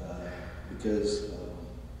 and because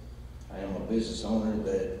I am a business owner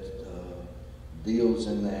that deals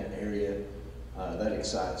in that area, that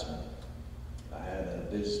excites me. I had a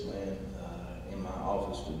businessman in my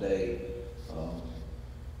office today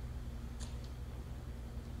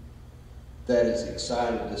that is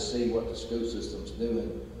excited to see what the school system's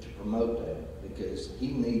doing to promote that, because he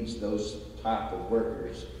needs those type of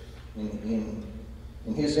workers in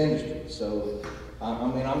his industry. So I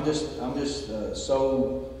mean, I'm just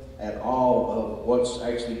so at awe of what's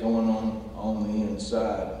actually going on the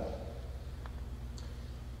inside.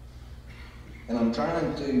 And I'm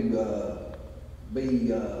trying to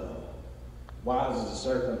be wise as a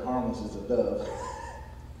serpent, harmless as a dove,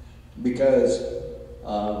 because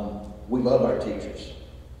we love our teachers.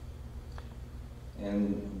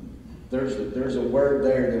 And there's a word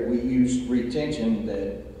there that we use, retention,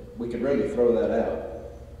 that we could really throw that out.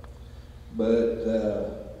 But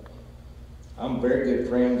I'm very good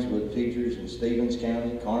friends with teachers in Stevens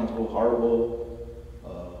County, Carnesville, Hartwell,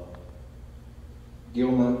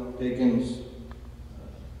 Gilmer, Pickens.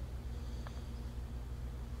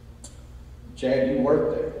 Chad, you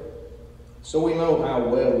work there. So we know how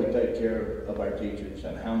well we take care of our teachers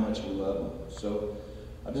and how much we love them. So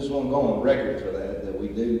I just want to go on record for that we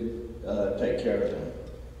do take care of them.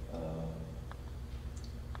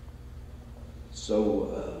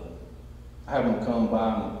 I have them come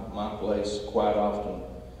by my place quite often,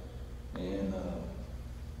 and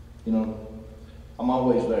I'm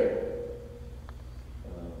always there.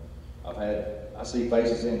 I see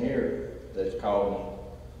faces in here that's called me,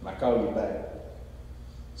 and I call you back.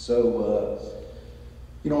 So,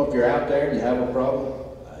 if you're out there and you have a problem,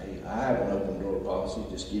 I have an open door policy.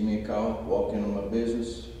 Just give me a call, walk into my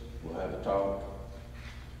business, we'll have a talk.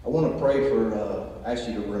 I want to pray ask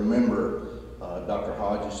you to remember Dr.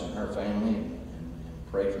 Hodges and her family, and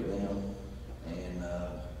pray for them. And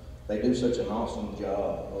they do such an awesome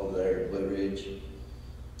job over there at Blue Ridge.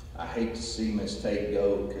 I hate to see Miss Tate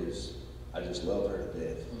go, because I just love her to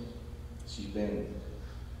death. She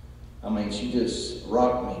just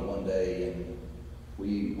rocked me one day, and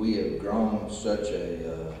we have grown such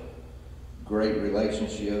a great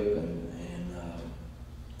relationship, and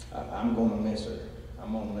I'm going to miss her.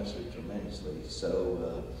 I'm going to miss her tremendously.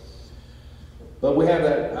 So, but I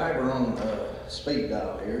have her on speed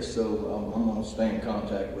dial here, so I'm going to stay in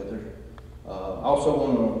contact with her. I also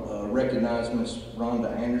want to recognize Miss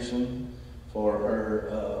Rhonda Anderson for her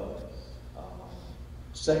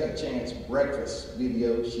second chance breakfast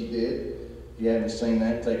video she did. If you haven't seen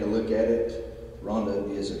that, take a look at it. Rhonda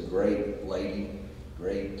is a great lady,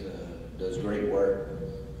 does great work,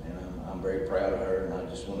 and I'm very proud of her, and I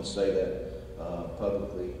just want to say that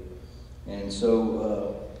publicly. And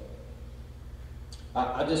so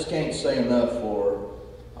I just can't say enough for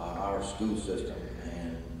our school system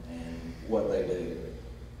and what they do.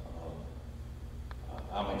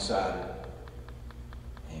 I'm excited.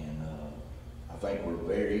 think we're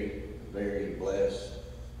very, very blessed.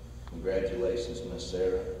 Congratulations, Miss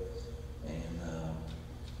Sarah. And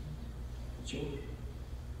it's yours.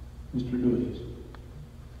 Mr. Lewis.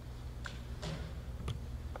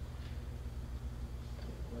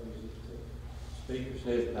 Speaker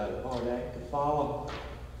says about a hard act to follow.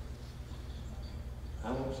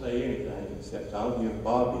 I won't say anything except I'll give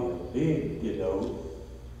Bobby a big ditto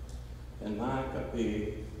and Mike a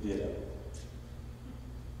big ditto.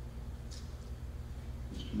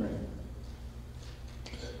 Mr. Brown.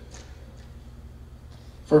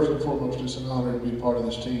 First and foremost, it's an honor to be part of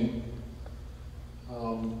this team.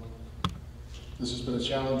 This has been a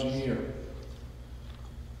challenging year.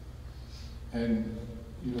 And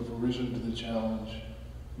you have risen to the challenge.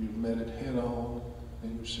 You've met it head on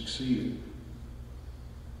and you've succeeded.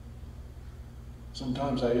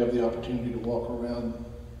 Sometimes I have the opportunity to walk around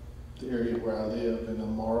the area where I live and I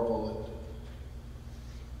marvel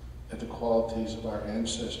at the qualities of our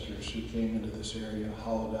ancestors who came into this area and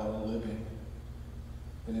hollowed out a living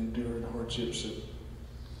and endured hardships that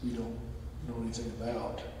we don't know anything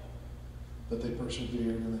about. But they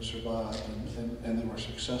persevered and they survived and they were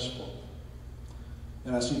successful.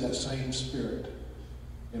 And I see that same spirit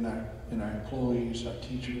in our employees, our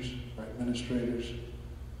teachers, our administrators.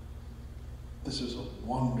 This is a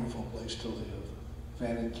wonderful place to live.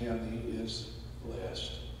 Fannin County is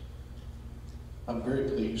blessed. I'm very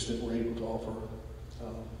pleased that we're able to offer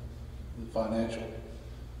the financial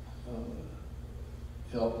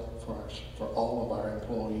help for all of our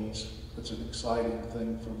employees. It's an exciting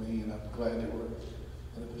thing for me, and I'm glad that we're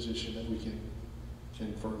in a position that we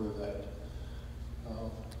can further that.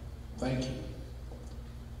 Thank you.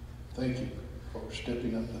 Thank you for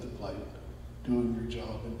stepping up to the plate, doing your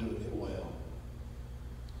job and doing it well.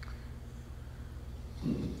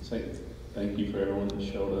 Say thank you for everyone that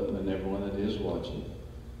showed up and everyone that is watching.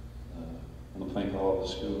 I want to thank all of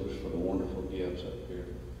the schools for the wonderful gifts up here.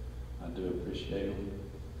 I do appreciate them.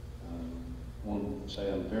 I want to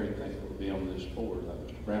say I'm very thankful to be on this board, like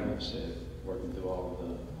Mr. Brown said, working through all of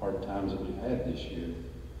the hard times that we've had this year.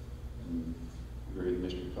 And I agree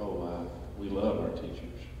with Mr. Cole. We love our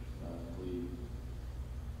teachers.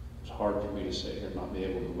 It's hard for me to sit here and not be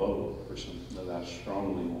able to vote for something that I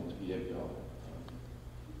strongly want to give y'all.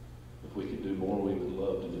 If we could do more, we would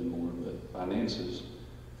love to do more, but finances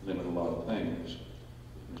limit a lot of things.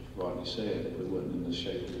 Mr. Rodney said, if we wasn't in the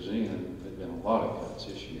shape it was in, there'd been a lot of cuts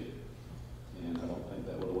this year. And I don't think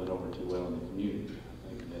that would have went over too well in the community. I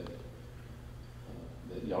think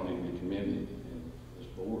that y'all need to be commended, and this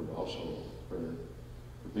board also for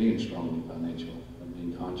being strongly financial and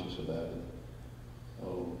being conscious about it.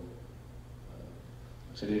 So, like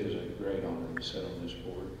I said, it is a great honor to sit on this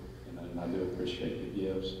board, and I do appreciate the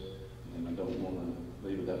gifts, and I don't want to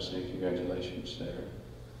leave without saying congratulations, Sarah.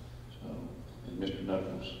 So, and Mr.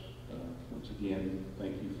 Knuckles, once again,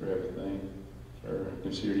 thank you for everything. Sir, I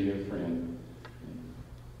consider you a friend. And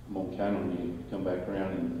I'm going to count on you to come back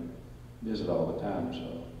around and visit all the time,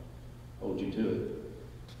 so hold you to it.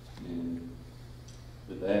 And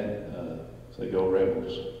with that, say go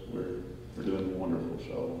Rebels. We're doing wonderful.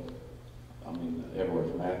 So, I mean, everywhere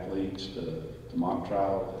from athletes to mock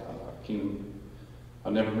trial. I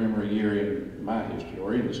never remember a year in my history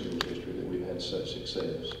or in the school's history that we've had such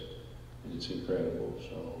success. And it's incredible.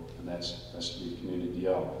 So, and that's the community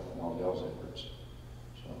y'all and all y'all's efforts.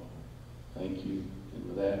 So, thank you. And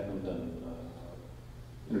with that, I'm done.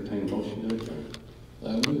 Entertain a motion to adjourn.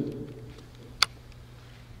 So moved.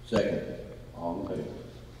 Second. All in favor?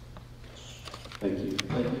 Thank you.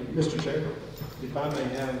 Thank you. Mr. Chair, if I may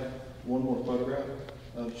have one more photograph.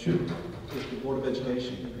 Sure. If the Board of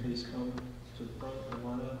Education would please come to the front and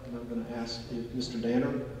line up, and I'm going to ask if Mr.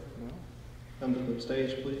 Danner come to the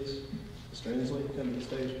stage, please. Mr. Inslee, come to the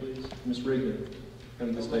stage, please. Ms. Wrigley, come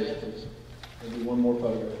to the stage, please. There'll be one more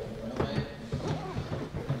photograph. Right?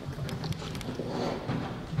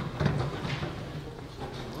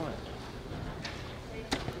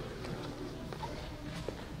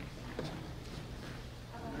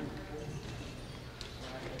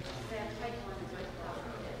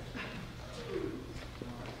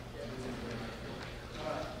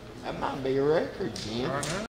 That might be a record, Jim.